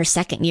is on her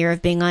 2nd year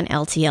of being on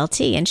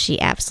LTLT, and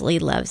she absolutely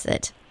loves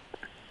it.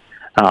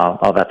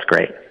 Oh, that's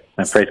great.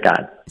 Praise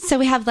God. So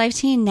we have Life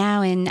Teen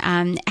now in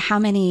how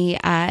many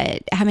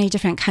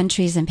different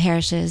countries and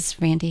parishes,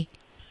 Randy?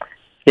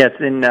 Yeah, it's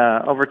in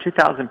over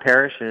 2,000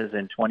 parishes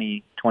in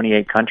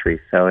 28 countries.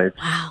 So it's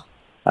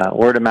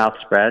word of mouth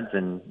spreads,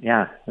 and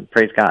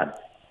praise God.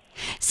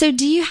 So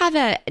do you have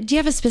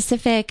a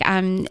specific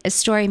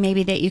story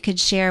maybe that you could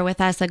share with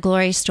us, a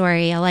glory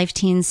story, a Life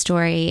Teen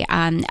story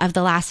of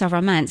the last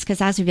several months?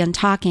 Because as we've been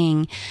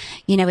talking,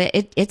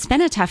 it's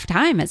been a tough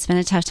time. It's been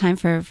a tough time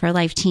for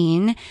Life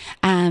Teen.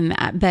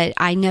 But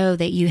I know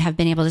that you have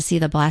been able to see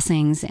the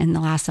blessings in the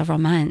last several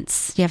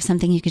months. Do you have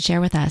something you could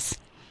share with us?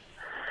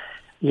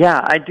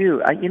 Yeah, I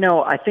do.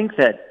 I think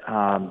that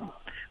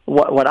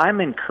what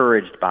I'm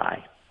encouraged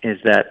by is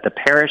that the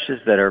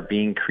parishes that are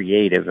being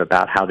creative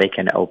about how they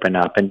can open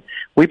up, and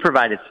we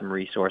provided some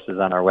resources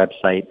on our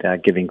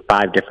website giving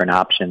 5 different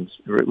options.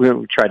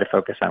 We try to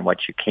focus on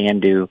what you can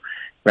do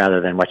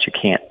rather than what you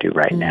can't do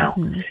right now.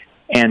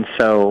 And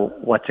so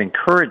what's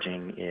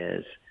encouraging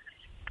is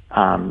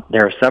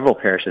there are several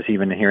parishes,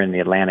 even here in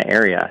the Atlanta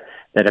area,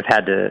 that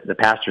the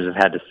pastors have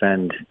had to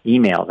send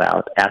emails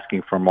out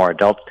asking for more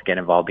adults to get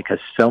involved, because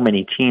so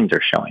many teens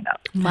are showing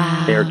up.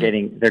 Wow. They're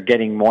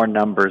getting more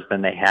numbers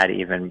than they had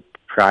even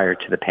prior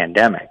to the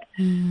pandemic.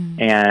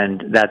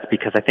 And that's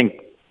because I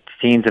think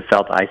teens have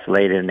felt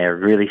isolated, and they're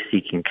really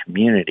seeking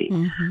community.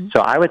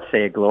 So I would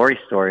say a glory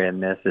story in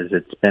this is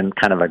it's been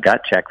kind of a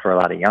gut check for a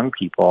lot of young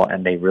people,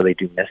 and they really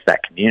do miss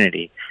that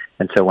community.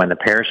 And so when the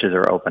parishes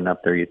are opening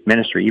up their youth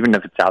ministry, even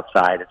if it's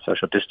outside, it's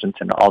social distance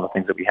and all the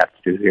things that we have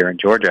to do here in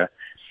Georgia,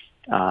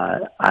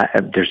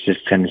 there's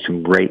just been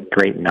some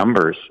great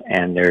numbers,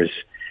 and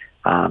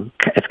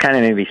it's kind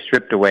of maybe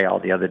stripped away all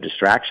the other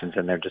distractions,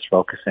 and they're just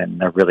focusing.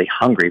 They're really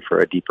hungry for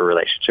a deeper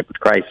relationship with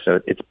Christ.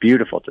 So it's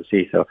beautiful to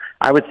see. So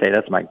I would say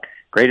that's my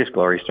greatest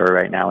glory story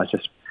right now, is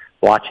just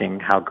watching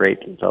how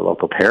great the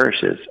local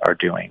parishes are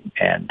doing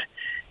and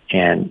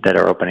that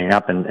are opening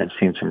up and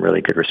seeing some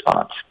really good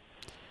response.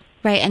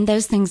 Right, and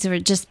those things were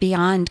just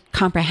beyond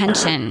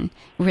comprehension,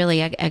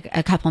 really,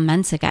 a couple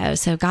months ago.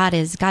 So God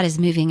is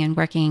moving and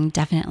working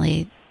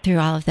definitely through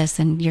all of this,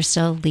 and you're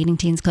still leading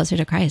teens closer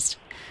to Christ.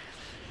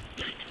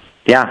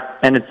 Yeah,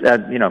 and it's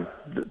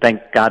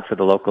thank God for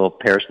the local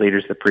parish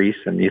leaders, the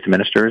priests, and youth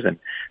ministers, and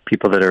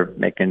people that are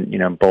making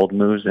bold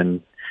moves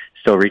and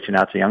still reaching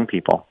out to young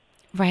people.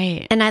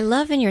 Right. And I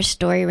love in your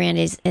story,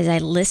 Randy, as I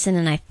listen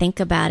and I think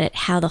about it,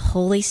 how the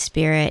Holy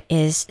Spirit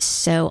is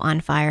so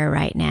on fire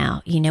right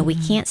now. We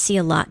can't see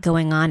a lot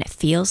going on. It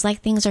feels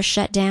like things are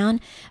shut down,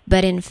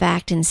 but in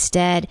fact,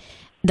 instead,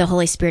 the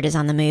Holy Spirit is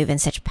on the move in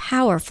such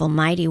powerful,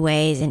 mighty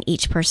ways in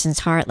each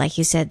person's heart. Like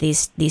you said,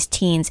 these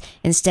teens,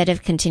 instead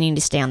of continuing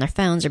to stay on their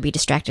phones or be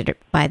distracted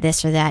by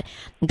this or that,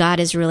 God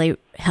is really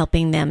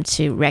helping them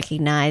to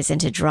recognize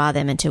and to draw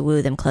them and to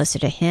woo them closer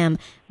to Him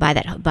by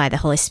the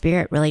Holy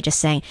Spirit, really just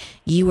saying,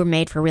 you were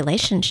made for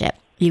relationship.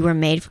 You were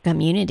made for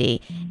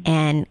community,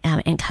 and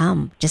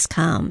just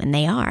come. And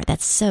they are.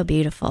 That's so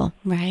beautiful.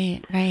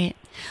 Right, right.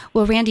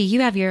 Well, Randy, you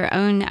have your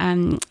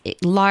own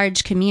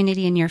large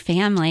community in your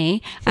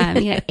family.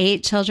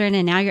 8 children,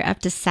 and now you're up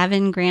to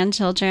 7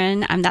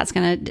 grandchildren. That's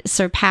going to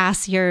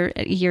surpass your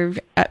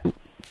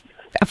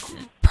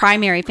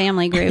primary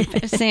family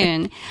group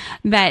soon.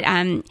 But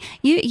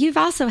you've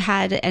also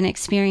had an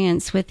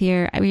experience with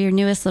your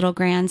newest little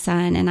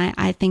grandson, and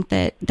I think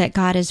that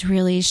God has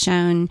really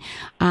shown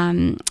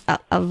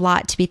a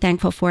lot to be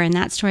thankful for in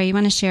that story. You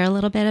want to share a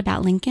little bit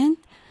about Lincoln?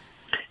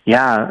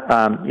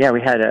 Yeah,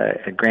 we had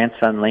a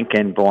grandson,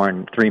 Lincoln,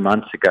 born 3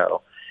 months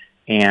ago,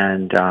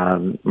 and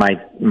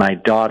my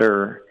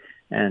daughter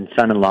and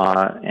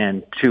son-in-law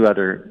and 2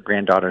 other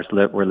granddaughters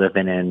were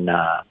living in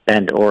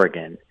Bend,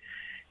 Oregon,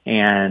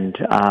 and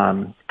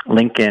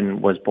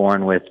Lincoln was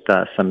born with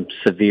some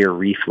severe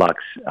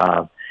reflux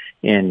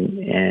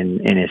in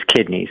his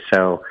kidneys.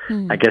 So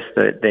I guess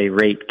they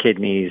rate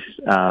kidneys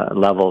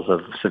levels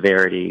of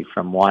severity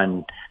from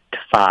 1 to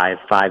 5,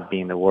 5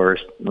 being the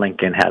worst.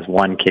 Lincoln has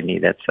 1 kidney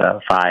that's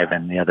a 5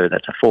 and the other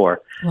that's a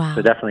 4. Wow.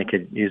 So definitely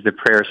could use the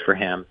prayers for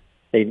him.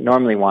 They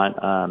normally want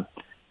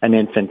an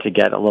infant to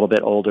get a little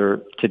bit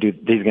older he's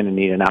going to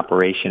need an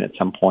operation at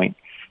some point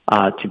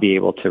to be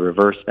able to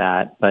reverse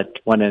that. But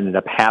what ended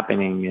up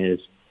happening is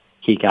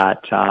he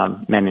got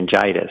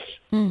meningitis,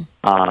 and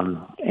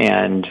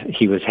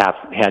he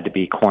had to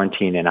be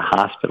quarantined in a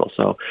hospital.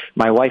 So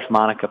my wife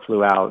Monica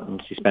flew out,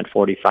 and she spent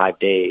 45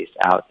 days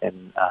out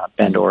in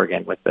Bend,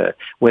 Oregon with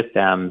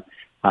them.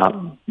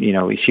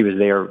 She was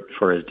there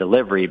for his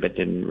delivery, but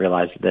didn't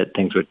realize that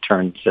things would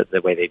turn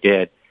the way they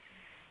did.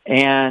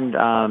 And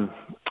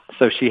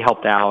so she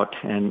helped out,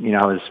 and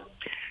I was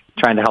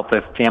trying to help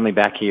the family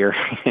back here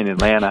in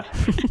Atlanta.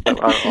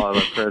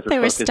 They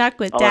were stuck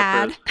with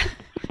Dad.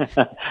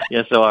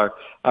 Yeah, so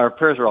our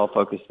prayers were all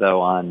focused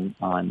though on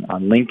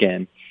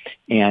Lincoln,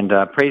 and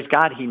praise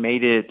God, he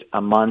made it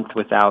a month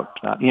without.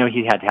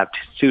 He had to have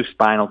 2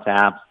 spinal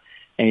taps,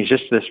 and he's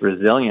just this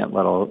resilient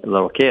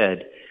little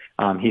kid.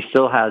 He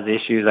still has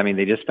issues. I mean,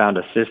 they just found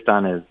a cyst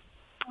on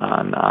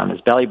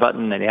his belly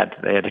button that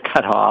they had to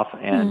cut off,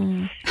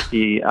 and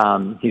he's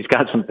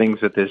got some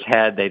things with his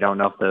head. They don't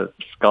know if the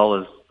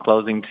skull is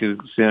closing too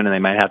soon, and they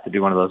might have to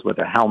do one of those with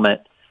a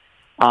helmet.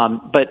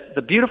 But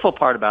the beautiful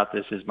part about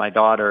this is my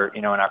daughter,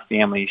 in our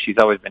family, she's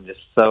always been just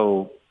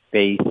so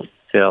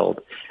faith-filled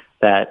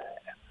that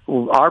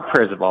our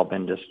prayers have all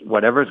been just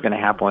whatever's going to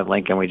happen with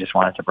Lincoln, we just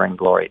want it to bring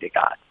glory to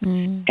God.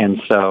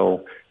 And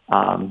so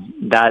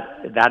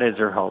that is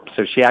her hope.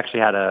 So she actually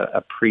had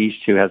a priest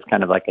who has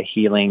kind of like a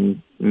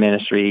healing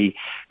ministry,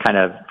 kind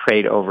of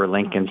prayed over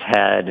Lincoln's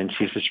head, and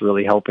she's just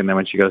really hoping that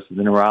when she goes to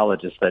the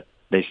neurologist that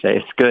they say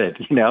it's good,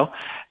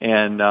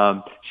 and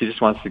she just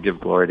wants to give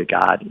glory to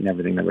God in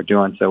everything that we're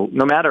doing. So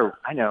no matter,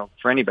 I know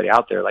for anybody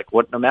out there,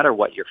 no matter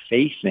what you're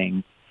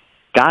facing,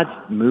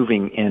 God's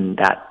moving in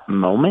that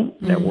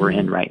moment that we're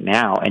in right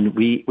now. And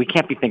we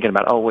can't be thinking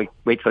about, wait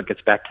till it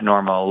gets back to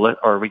normal,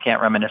 or we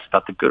can't reminisce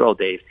about the good old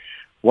days.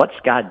 What's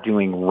God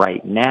doing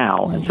right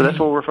now? And so that's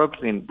what we're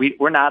focusing.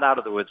 We're not out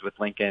of the woods with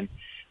Lincoln,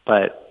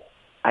 but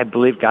I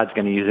believe God's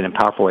going to use it in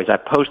powerful ways. I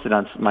posted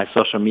on my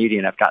social media,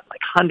 and I've got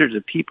hundreds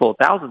of people,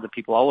 thousands of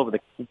people all over the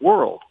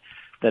world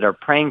that are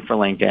praying for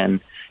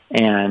Lincoln.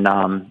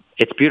 And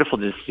it's beautiful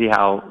to see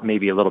how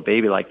maybe a little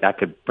baby like that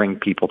could bring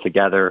people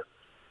together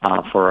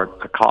for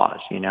a cause,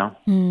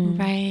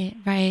 Right.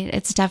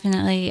 It's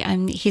definitely,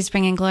 he's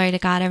bringing glory to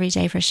God every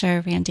day for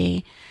sure,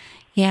 Randy.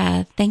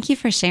 Yeah, thank you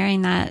for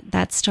sharing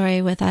that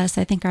story with us.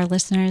 I think our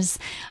listeners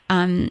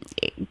can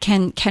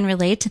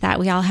relate to that.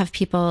 We all have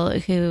people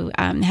who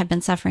have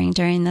been suffering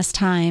during this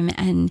time,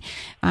 and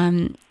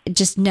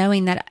just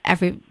knowing that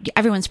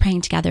everyone's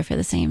praying together for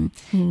the same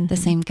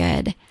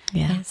good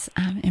is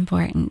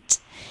important.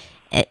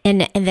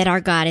 And that our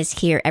God is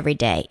here every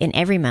day, in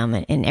every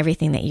moment, in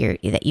everything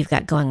that you've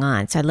got going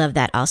on. So I love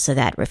that, also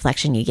that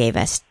reflection you gave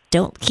us.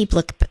 Don't keep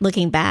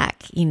looking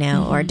back,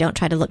 or don't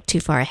try to look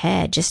too far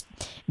ahead. Just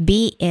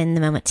be in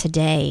the moment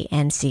today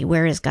and see,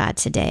 where is God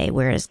today?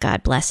 Where is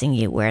God blessing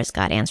you? Where is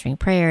God answering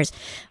prayers?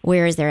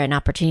 Where is there an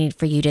opportunity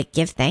for you to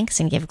give thanks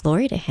and give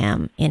glory to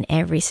Him in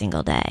every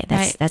single day?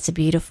 That's a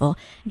beautiful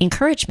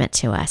encouragement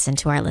to us and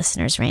to our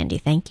listeners, Randy.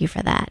 Thank you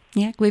for that.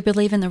 Yeah, we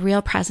believe in the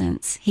real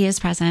presence. He is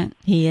present.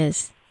 He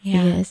is.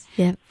 Yeah. He is.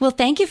 Yeah. Well,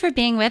 thank you for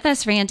being with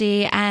us,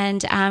 Randy,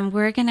 and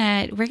we're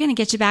gonna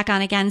get you back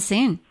on again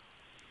soon.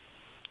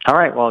 All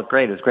right. Well,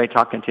 great. It was great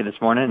talking to you this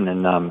morning.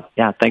 And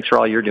thanks for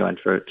all you're doing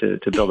to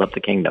build up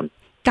the kingdom.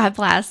 God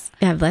bless.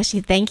 God bless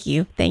you. Thank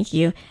you. Thank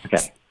you.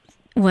 Okay.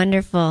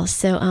 Wonderful.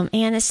 So,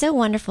 Anne, it's so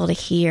wonderful to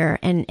hear.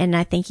 And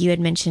I think you had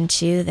mentioned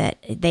too that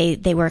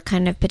they were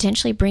kind of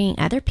potentially bringing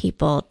other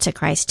people to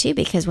Christ too,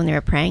 because when they were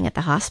praying at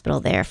the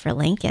hospital there for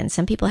Lincoln,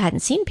 some people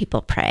hadn't seen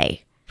people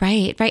pray.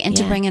 Right. And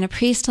to bring in a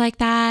priest like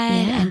that,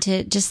 and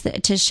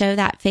to show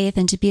that faith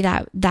and to be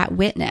that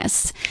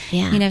witness.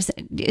 Yeah.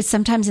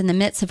 Sometimes in the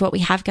midst of what we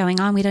have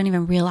going on, we don't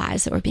even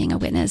realize that we're being a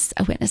witness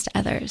to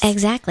others.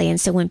 Exactly. And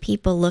so when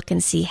people look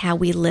and see how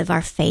we live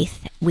our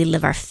faith, we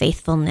live our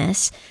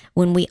faithfulness,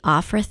 when we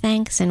offer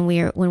thanks and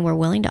when we're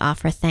willing to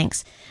offer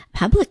thanks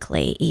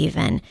publicly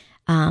even,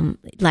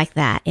 like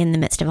that in the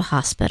midst of a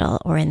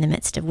hospital or in the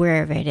midst of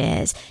wherever it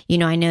is.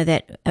 I know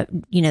that,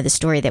 the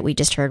story that we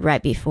just heard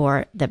right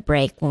before the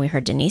break, when we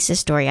heard Denise's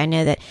story, I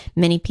know that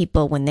many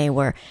people, when they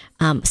were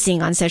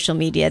seeing on social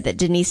media that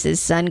Denise's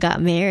son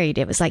got married,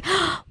 it was like,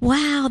 oh,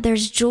 wow,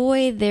 there's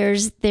joy,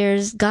 there's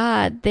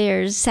God,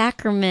 there's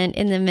sacrament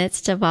in the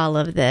midst of all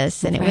of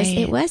this. And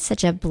it was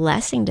such a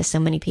blessing to so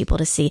many people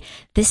to see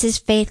this is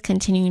faith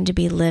continuing to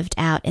be lived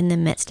out in the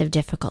midst of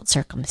difficult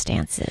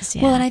circumstances.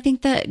 Yeah. Well, and I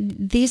think that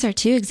these are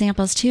two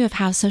examples too of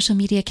how social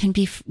media can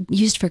be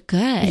used for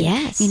good.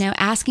 Yes.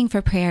 Asking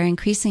for prayer,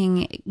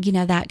 increasing,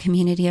 that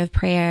community of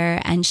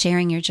prayer and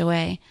sharing your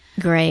joy.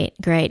 Great.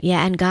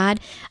 Yeah. And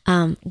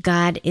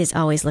God is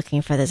always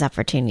looking for those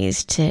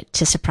opportunities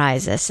to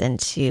surprise us and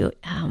to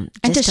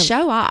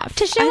show off.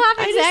 To show off.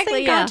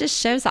 Exactly. God just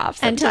shows off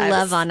sometimes. And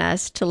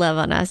to love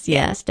on us.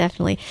 Yes,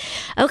 definitely.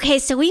 Okay.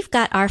 So we've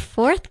got our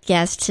fourth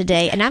guest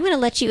today, and I'm going to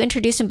let you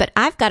introduce him, but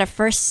I've got to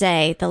first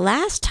say the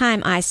last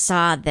time I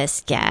saw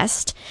this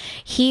guest,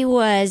 he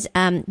was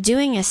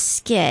doing a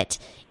skit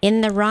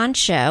in the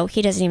Rancho.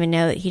 He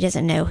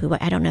doesn't know who,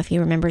 I don't know if he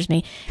remembers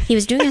me. He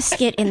was doing a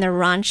skit in the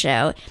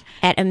Rancho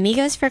at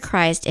Amigos for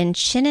Christ in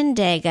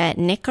Chinandega,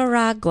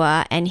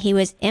 Nicaragua, and he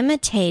was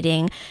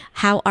imitating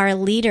how our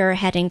leader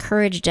had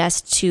encouraged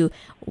us to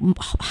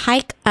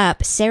hike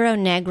up Cerro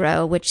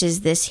Negro, which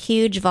is this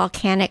huge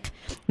volcanic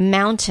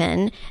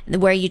mountain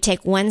where you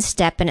take one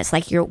step and it's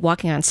like you're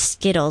walking on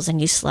Skittles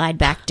and you slide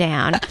back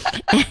down.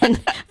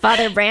 And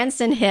Father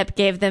Branson Hipp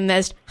gave the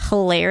most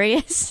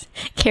hilarious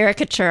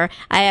caricature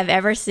I have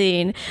ever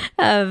seen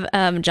of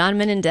John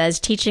Menendez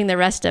teaching the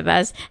rest of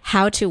us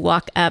how to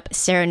walk up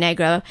Cerro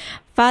Negro.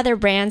 Father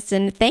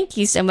Branson, thank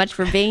you so much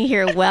for being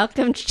here.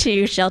 Welcome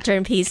to Shelter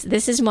in Peace.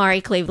 This is Mari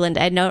Cleveland.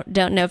 I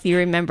don't know if you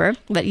remember,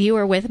 but you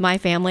were with my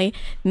family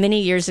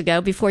many years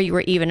ago before you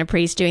were even a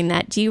priest doing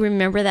that. Do you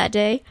remember that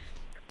day?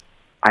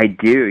 I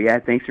do. Yeah,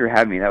 thanks for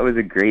having me. That was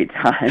a great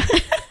time.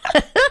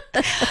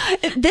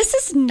 This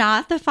is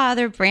not the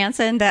Father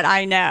Branson that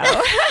I know.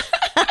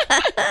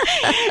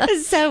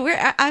 So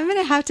I'm going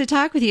to have to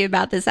talk with you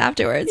about this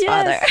afterwards,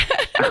 yes.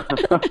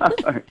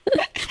 Father.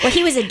 Well,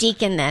 he was a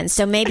deacon then,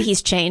 so maybe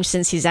he's changed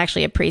since he's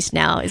actually a priest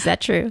now. Is that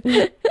true?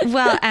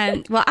 Well,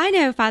 I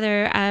know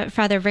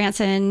Father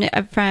Branson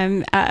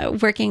from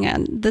working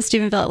on the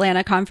Steubenville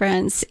Atlanta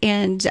conference,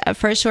 and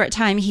for a short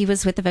time he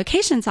was with the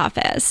vocations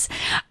office.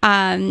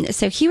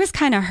 So he was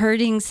kind of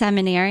herding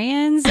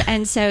seminarians,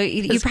 and so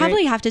you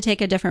probably have to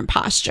take a different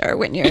posture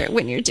when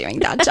you're doing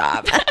that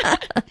job.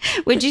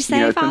 Would you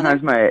say,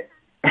 Father?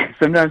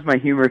 Sometimes my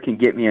humor can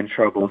get me in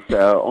trouble,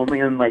 so only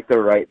in the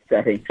right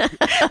setting.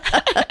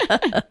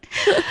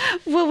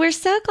 Well, we're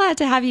so glad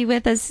to have you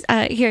with us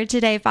here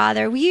today,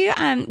 Father. Will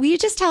you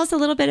just tell us a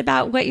little bit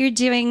about what you're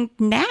doing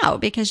now,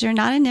 because you're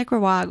not in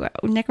Nicaragua.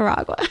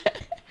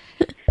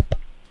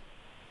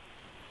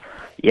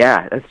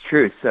 Yeah, that's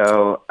true.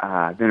 So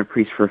I've been a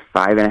priest for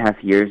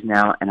 5.5 years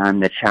now, and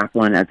I'm the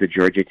chaplain at the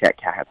Georgia Tech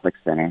Catholic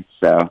Center.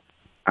 So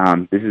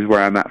this is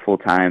where I'm at full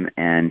time,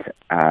 and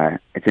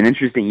it's an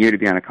interesting year to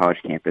be on a college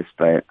campus,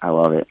 but I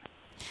love it.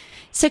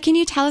 So can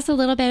you tell us a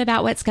little bit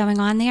about what's going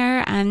on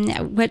there?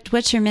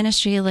 What's your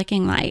ministry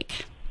looking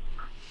like?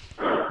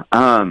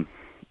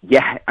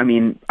 Yeah,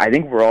 I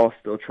think we're all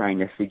still trying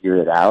to figure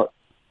it out.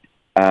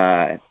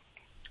 I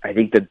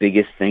think the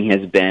biggest thing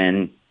has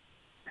been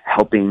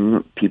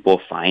helping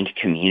people find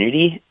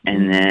community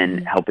and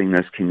then helping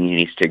those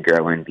communities to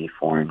grow and be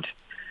formed.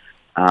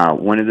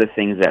 One of the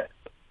things that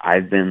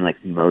I've been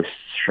like most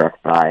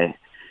struck by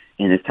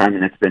in this time,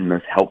 and that's been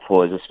most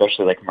helpful, is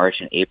especially like March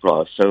and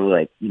April. So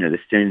like, the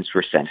students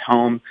were sent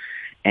home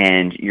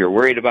and you're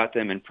worried about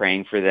them and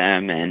praying for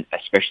them, and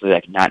especially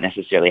like not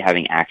necessarily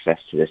having access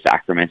to the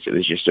sacraments. It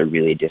was just a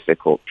really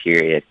difficult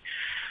period.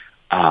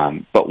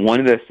 But one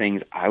of the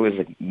things I was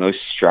like most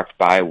struck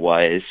by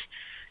was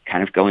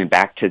kind of going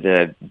back to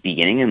the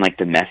beginning and like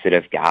the method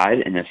of God,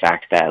 and the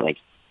fact that like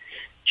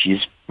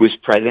Jesus was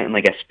present in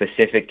like a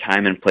specific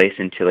time and place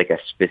and to like a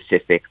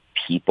specific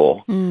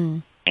people,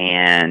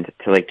 and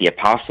to like the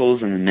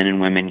apostles and the men and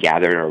women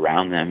gathered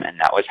around them. And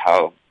that was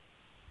how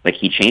like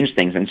he changed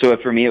things. And so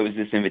for me, it was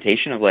this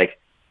invitation of like,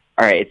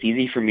 all right, it's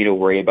easy for me to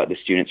worry about the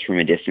students from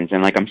a distance,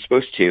 and like I'm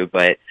supposed to,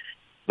 but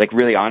like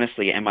really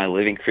honestly, am I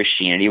living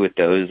Christianity with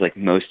those like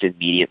most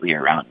immediately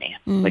around me?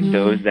 Like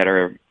those that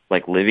are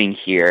like living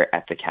here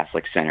at the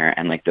Catholic Center,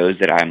 and like those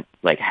that I'm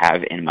like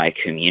have in my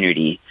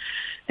community.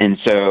 And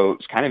so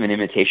it's kind of an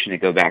invitation to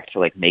go back to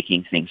like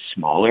making things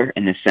smaller,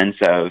 in the sense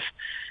of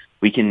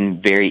we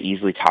can very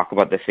easily talk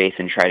about the faith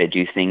and try to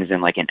do things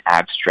in like an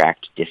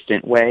abstract,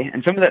 distant way.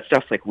 And some of that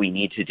stuff like we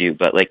need to do,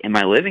 but like, am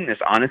I living this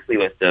honestly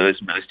with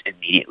those most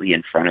immediately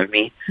in front of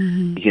me?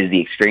 Because the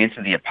experience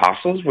of the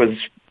apostles was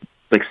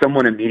like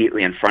someone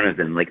immediately in front of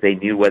them. Like they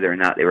knew whether or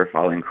not they were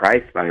following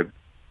Christ by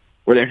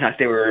whether or not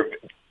they were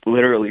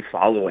literally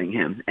following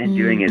him and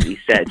doing as he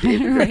said.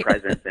 It was a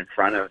presence in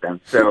front of them.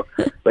 So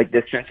like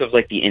this sense of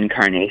like the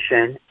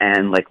incarnation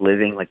and like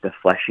living like the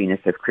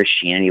fleshiness of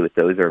Christianity with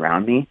those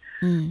around me,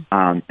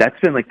 that's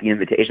been like the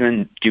invitation.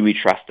 And do we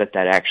trust that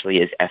that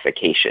actually is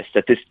efficacious,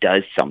 that this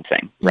does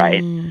something,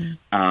 right?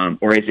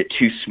 Or is it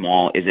too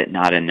small? Is it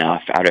not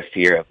enough, out of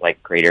fear of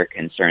like greater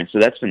concern? So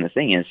that's been the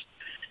thing, is,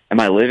 am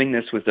I living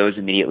this with those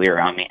immediately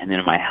around me? And then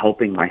am I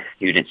helping my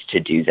students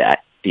to do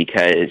that?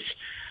 Because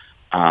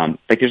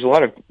like there's a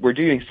lot of, we're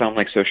doing some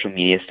like social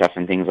media stuff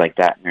and things like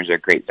that, and there's a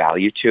great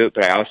value to it,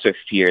 but I also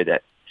fear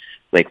that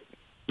like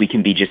we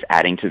can be just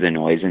adding to the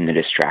noise and the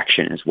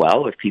distraction as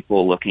well, of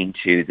people looking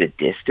to the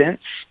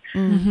distance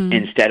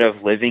instead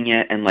of living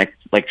it and like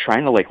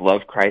trying to like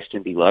love Christ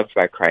and be loved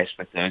by Christ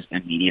with those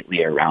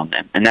immediately around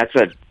them. And that's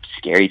a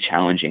scary,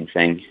 challenging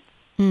thing.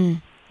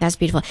 That's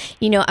beautiful.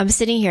 I'm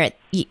sitting here.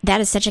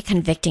 That is such a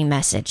convicting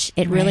message.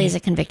 It really is a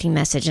convicting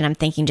message. And I'm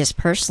thinking just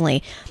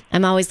personally,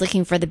 I'm always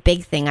looking for the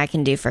big thing I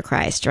can do for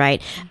Christ,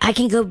 right? I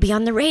can go be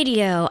on the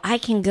radio. I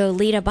can go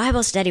lead a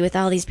Bible study with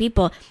all these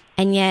people.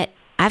 And yet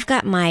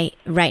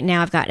right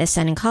now I've got a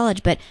son in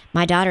college, but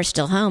my daughter's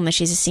still home and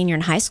she's a senior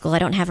in high school. I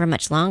don't have her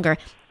much longer.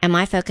 Am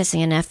I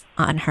focusing enough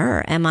on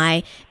her? Am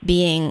I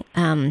being,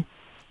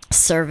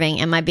 serving?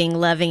 Am I being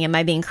loving? Am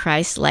I being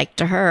Christ-like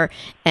to her?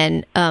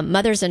 And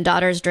mothers and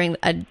daughters during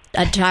a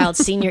child's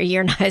senior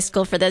year in high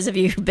school, for those of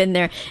you who've been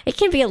there, it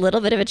can be a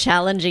little bit of a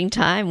challenging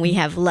time. We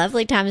have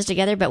lovely times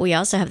together, but we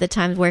also have the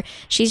times where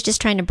she's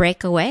just trying to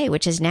break away,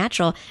 which is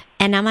natural.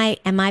 And am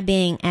I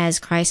being as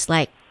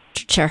Christ-like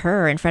to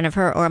her, in front of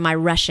her, or am I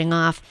rushing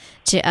off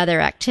to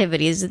other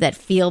activities that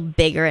feel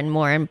bigger and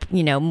more,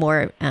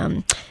 more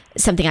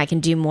something I can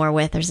do more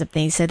with or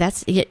something? So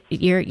that's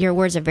your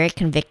words are very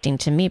convicting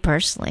to me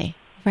personally.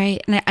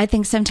 Right. And I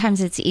think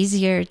sometimes it's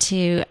easier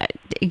to,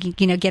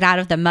 get out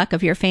of the muck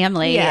of your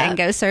family and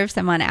go serve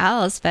someone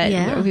else.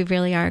 But we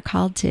really are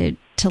called to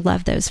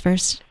love those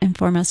first and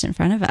foremost in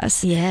front of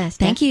us. Yes.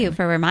 Thank you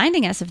for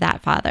reminding us of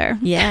that, Father.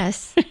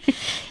 Yes.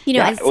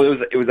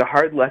 It was a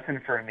hard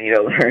lesson for me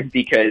to learn,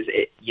 because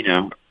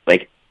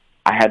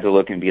I had to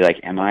look and be like,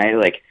 am I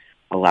like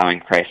allowing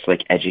Christ to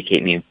like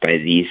educate me by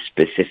these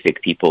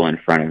specific people in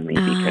front of me?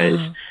 Because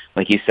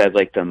like you said,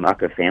 like the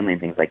muck of family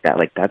and things like that,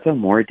 like that's a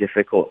more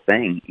difficult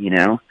thing,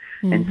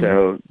 And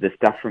so the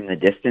stuff from the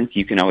distance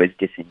you can always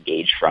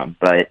disengage from,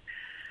 but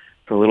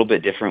it's a little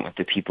bit different with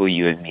the people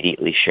you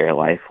immediately share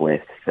life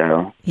with.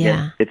 So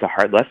it's a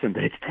hard lesson,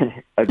 but it's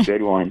been a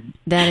good one.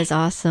 That is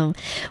awesome.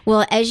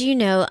 Well, as you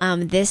know,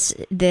 this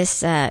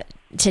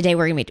today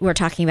we're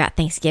talking about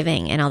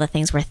Thanksgiving and all the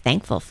things we're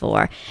thankful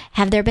for.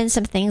 Have there been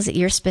some things that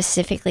you're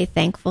specifically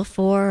thankful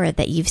for, or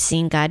that you've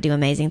seen God do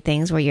amazing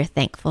things where you're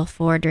thankful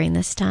for during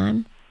this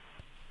time?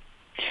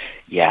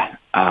 Yeah,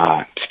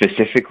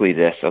 specifically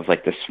this, of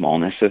like the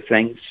smallness of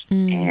things,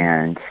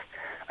 and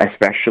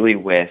especially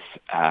with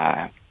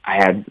I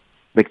had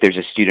there's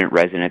a student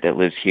resident that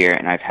lives here,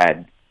 and I've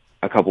had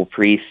a couple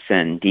priests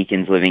and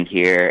deacons living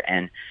here,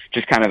 and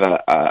just kind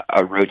of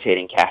a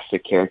rotating cast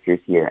of characters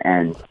here,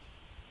 and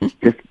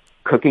just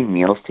cooking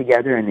meals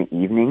together in the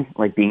evening,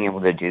 like being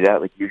able to do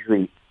that. Like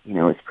usually,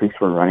 as priests,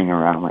 we're running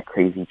around like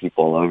crazy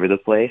people all over the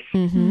place.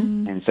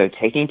 And so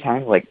taking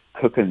time to like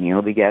cook a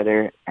meal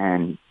together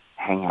and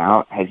hang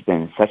out has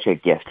been such a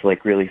gift to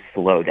like really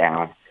slow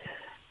down.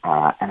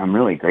 And I'm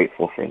really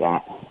grateful for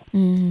that.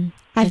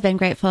 I've been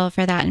grateful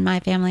for that in my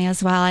family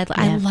as well.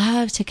 I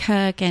love to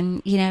cook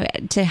and,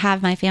 to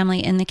have my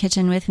family in the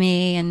kitchen with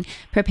me and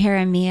prepare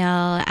a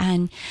meal.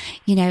 And,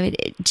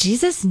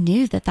 Jesus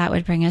knew that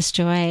would bring us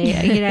joy.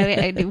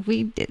 The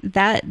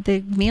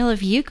meal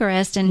of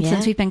Eucharist. And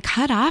since we've been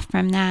cut off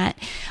from that,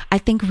 I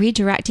think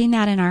redirecting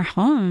that in our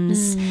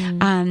homes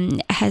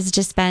has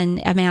just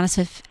been a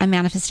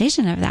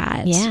manifestation of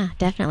that. Yeah,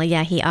 definitely.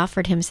 Yeah, he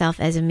offered himself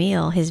as a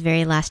meal. His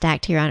very last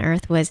act here on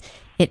earth was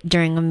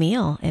during a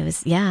meal. It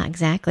was,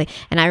 exactly.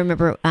 And I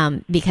remember,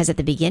 because at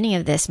the beginning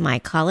of this, my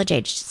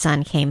college-aged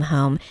son came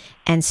home.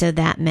 And so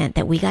that meant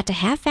that we got to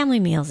have family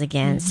meals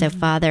again. Mm-hmm. So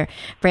Father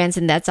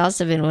Branson, that's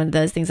also been one of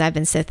those things I've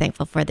been so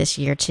thankful for this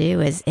year too,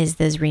 is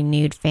those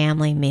renewed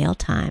family meal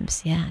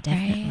times. Yeah,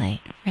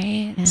 definitely.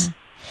 Right. Yeah.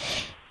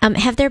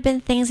 Have there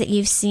been things that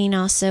you've seen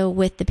also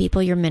with the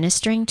people you're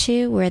ministering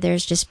to where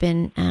there's just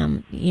been,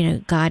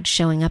 God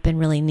showing up in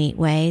really neat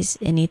ways?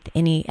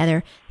 Any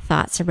other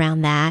thoughts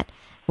around that?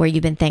 Where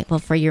you've been thankful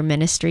for your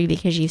ministry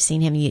because you've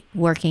seen him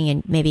working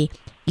in maybe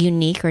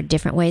unique or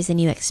different ways than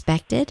you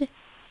expected?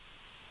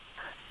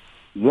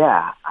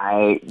 Yeah,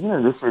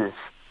 this is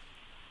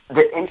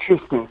the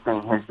interesting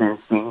thing has been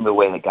seeing the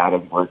way that God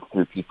has worked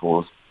through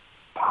people's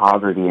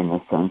poverty in the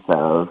sense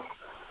of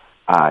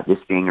this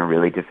being a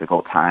really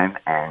difficult time,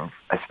 and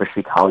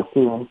especially college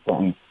students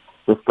and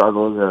the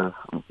struggles of,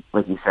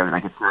 like you said,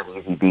 it's not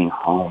easy being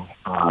home,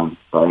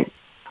 but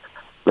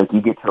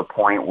you get to a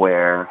point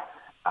where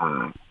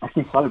I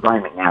think Father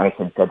Brian McNavis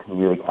had said to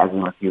me really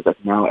casually, he was like,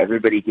 now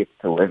everybody gets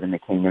to live in the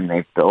kingdom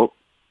they've built.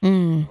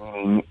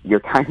 Meaning you're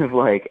kind of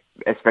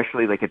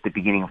especially at the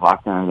beginning of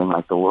lockdown, and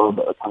the world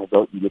that was kind of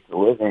built, you get to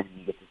live in,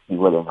 you get to see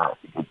whether or not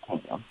it's a good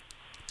kingdom.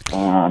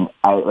 And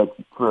I was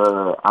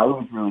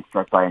really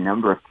struck by a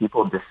number of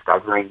people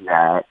discovering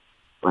that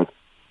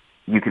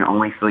you can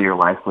only fill your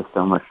life with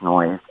so much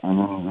noise, and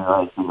then you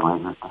realize the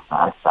noise is to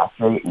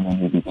satisfactory, and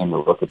then you begin to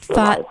look at your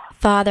life.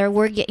 Father,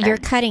 you're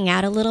cutting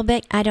out a little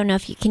bit. I don't know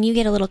if can you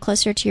get a little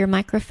closer to your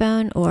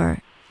microphone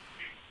or?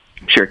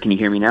 Sure. Can you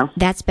hear me now?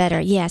 That's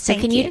better. Yeah. So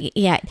Thank you.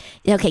 Yeah.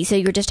 Okay. So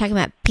you were just talking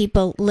about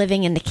people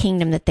living in the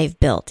kingdom that they've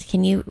built.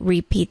 Can you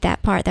repeat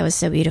that part? That was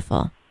so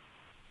beautiful.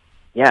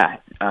 Yeah.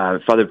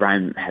 Father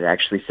Brian had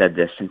actually said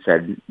this and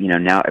said,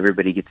 now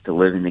everybody gets to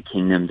live in the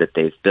kingdom that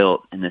they've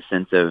built, in the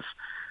sense of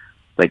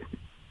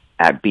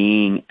at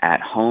being at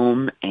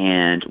home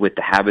and with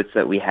the habits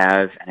that we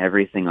have and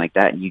everything like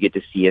that, and you get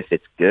to see if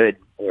it's good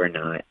or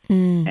not.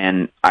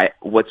 And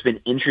what's been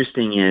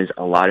interesting is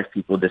a lot of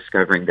people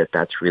discovering that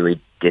that's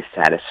really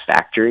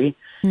dissatisfactory,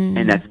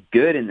 and that's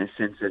good in the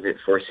sense that it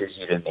forces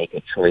you to make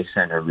a choice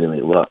and to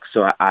really look.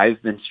 So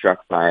I've been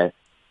struck by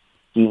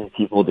seeing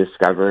people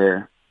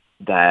discover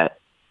that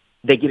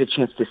they get a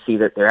chance to see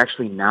that they're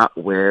actually not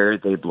where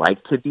they'd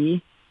like to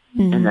be.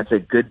 And that's a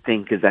good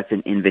thing, because that's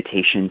an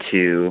invitation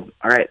to,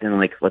 all right, then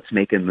let's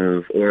make a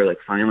move, or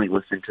finally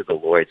listen to the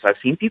Lord. So I've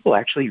seen people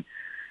actually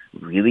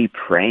really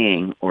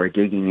praying or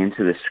digging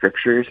into the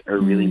scriptures or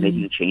really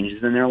making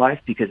changes in their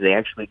life, because they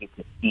actually get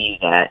to see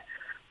that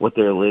what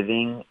they're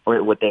living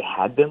or what they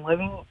had been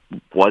living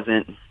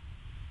wasn't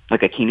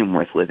a kingdom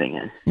worth living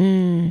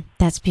in.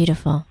 That's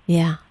beautiful.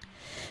 Yeah.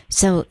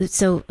 So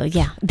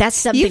yeah, that's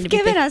something. You've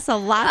given us a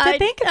lot to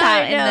think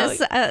about in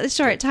this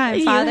short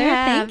time, Father.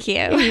 Thank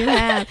you. You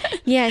have.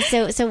 Yeah.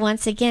 So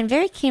once again,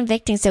 very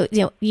convicting. So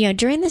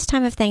during this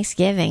time of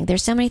Thanksgiving,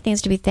 there's so many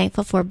things to be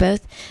thankful for,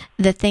 both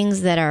the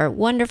things that are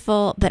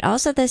wonderful, but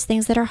also those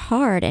things that are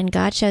hard. And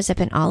God shows up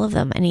in all of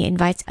them, and He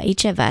invites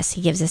each of us.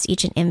 He gives us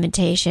each an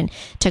invitation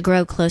to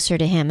grow closer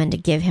to Him and to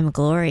give Him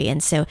glory.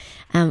 And so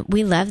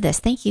we love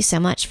this. Thank you so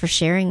much for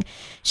sharing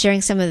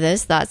some of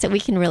those thoughts that we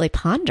can really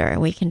ponder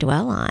and we can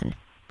dwell on.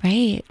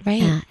 Right.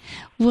 Yeah.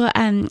 Well,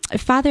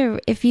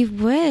 Father, if you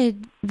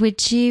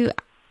would you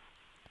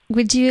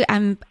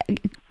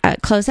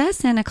close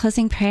us in a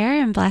closing prayer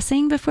and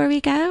blessing before we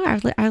go?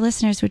 Our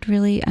listeners would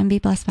really be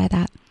blessed by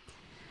that.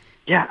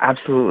 Yeah,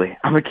 absolutely.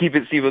 I'm going to keep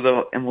it simple,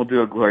 though, and we'll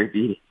do a glory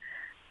be.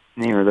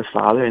 In the name of the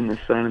Father, and the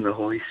Son, and the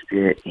Holy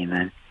Spirit.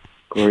 Amen.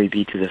 Glory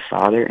be to the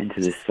Father, and to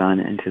the Son,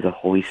 and to the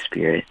Holy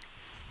Spirit,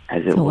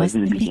 as it was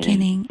in the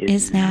beginning,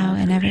 is now,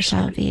 and ever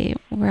shall be,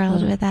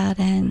 world without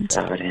end.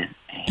 Without end.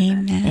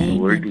 Amen. And the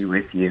Lord be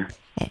with you.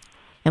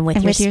 And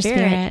with your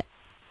spirit.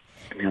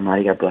 May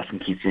Almighty God bless and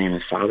keep you in the name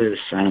of the Father, the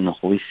Son, and the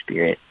Holy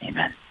Spirit.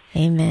 Amen.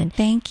 Amen.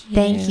 Thank you.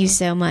 Thank you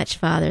so much,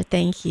 Father.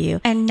 Thank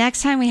you. And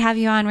next time we have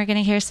you on, we're going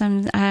to hear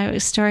some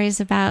stories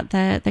about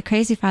the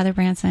crazy Father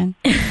Branson.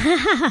 Maybe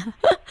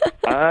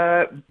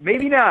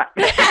not.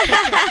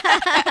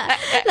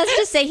 Let's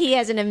just say he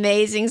has an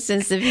amazing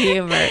sense of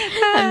humor.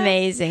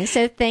 Amazing.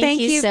 So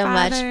thank you so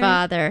much,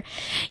 Father.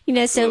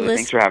 Thanks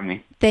for having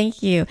me.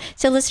 Thank you.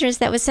 So listeners,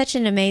 that was such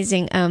an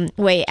amazing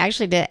way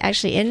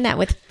to end that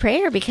with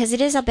prayer, because it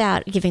is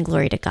about giving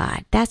glory to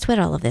God. That's what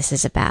all of this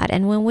is about.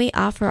 And when we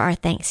offer our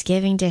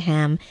thanksgiving to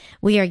him,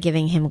 we are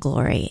giving him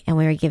glory, and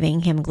we are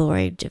giving him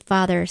glory to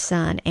Father,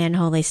 Son, and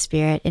Holy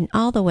Spirit in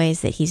all the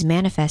ways that he's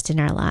manifest in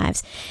our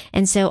lives.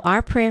 And so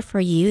our prayer for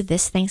you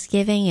this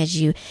Thanksgiving,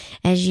 as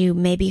you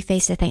maybe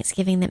face a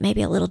Thanksgiving that may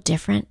be a little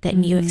different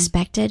than you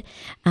expected,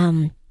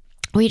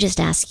 we just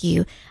ask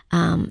you,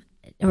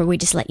 or we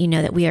just let you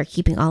know that we are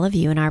keeping all of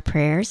you in our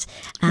prayers.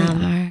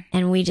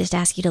 And we just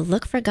ask you to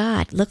look for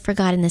God. Look for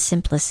God in the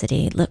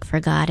simplicity. Look for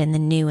God in the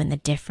new and the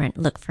different.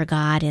 Look for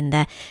God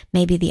in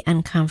maybe the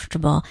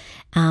uncomfortable.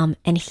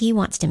 And he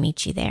wants to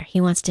meet you there. He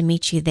wants to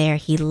meet you there.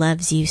 He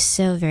loves you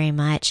so very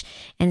much.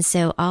 And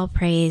so all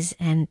praise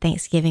and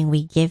thanksgiving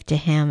we give to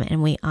him,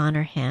 and we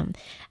honor him.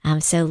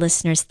 So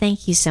listeners,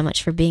 thank you so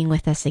much for being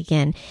with us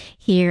again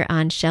here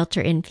on Shelter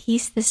in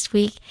Peace this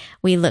week.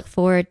 We look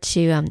forward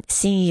to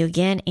seeing you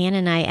again. Ann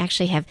and I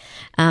actually have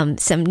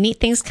some neat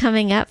things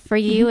coming up for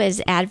you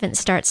as Advent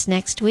starts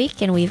next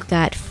week. And we've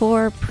got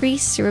 4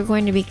 priests who are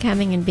going to be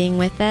coming and being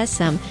with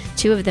us.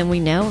 2 of them we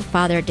know,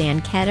 Father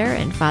Dan Ketter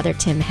and Father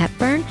Tim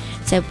Hepburn.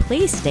 So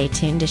please stay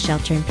tuned to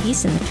Shelter in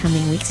Peace in the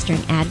coming weeks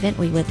during Advent.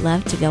 We would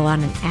love to go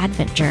on an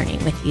Advent journey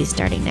with you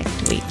starting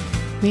next week.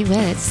 We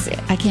would.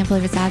 I can't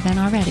believe it's Advent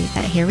already,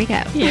 but here we go.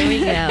 Here we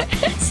go.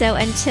 So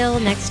until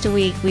next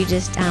week, we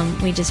just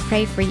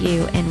pray for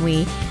you, and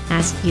we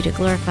ask you to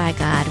glorify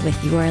God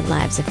with your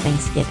lives of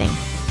thanksgiving.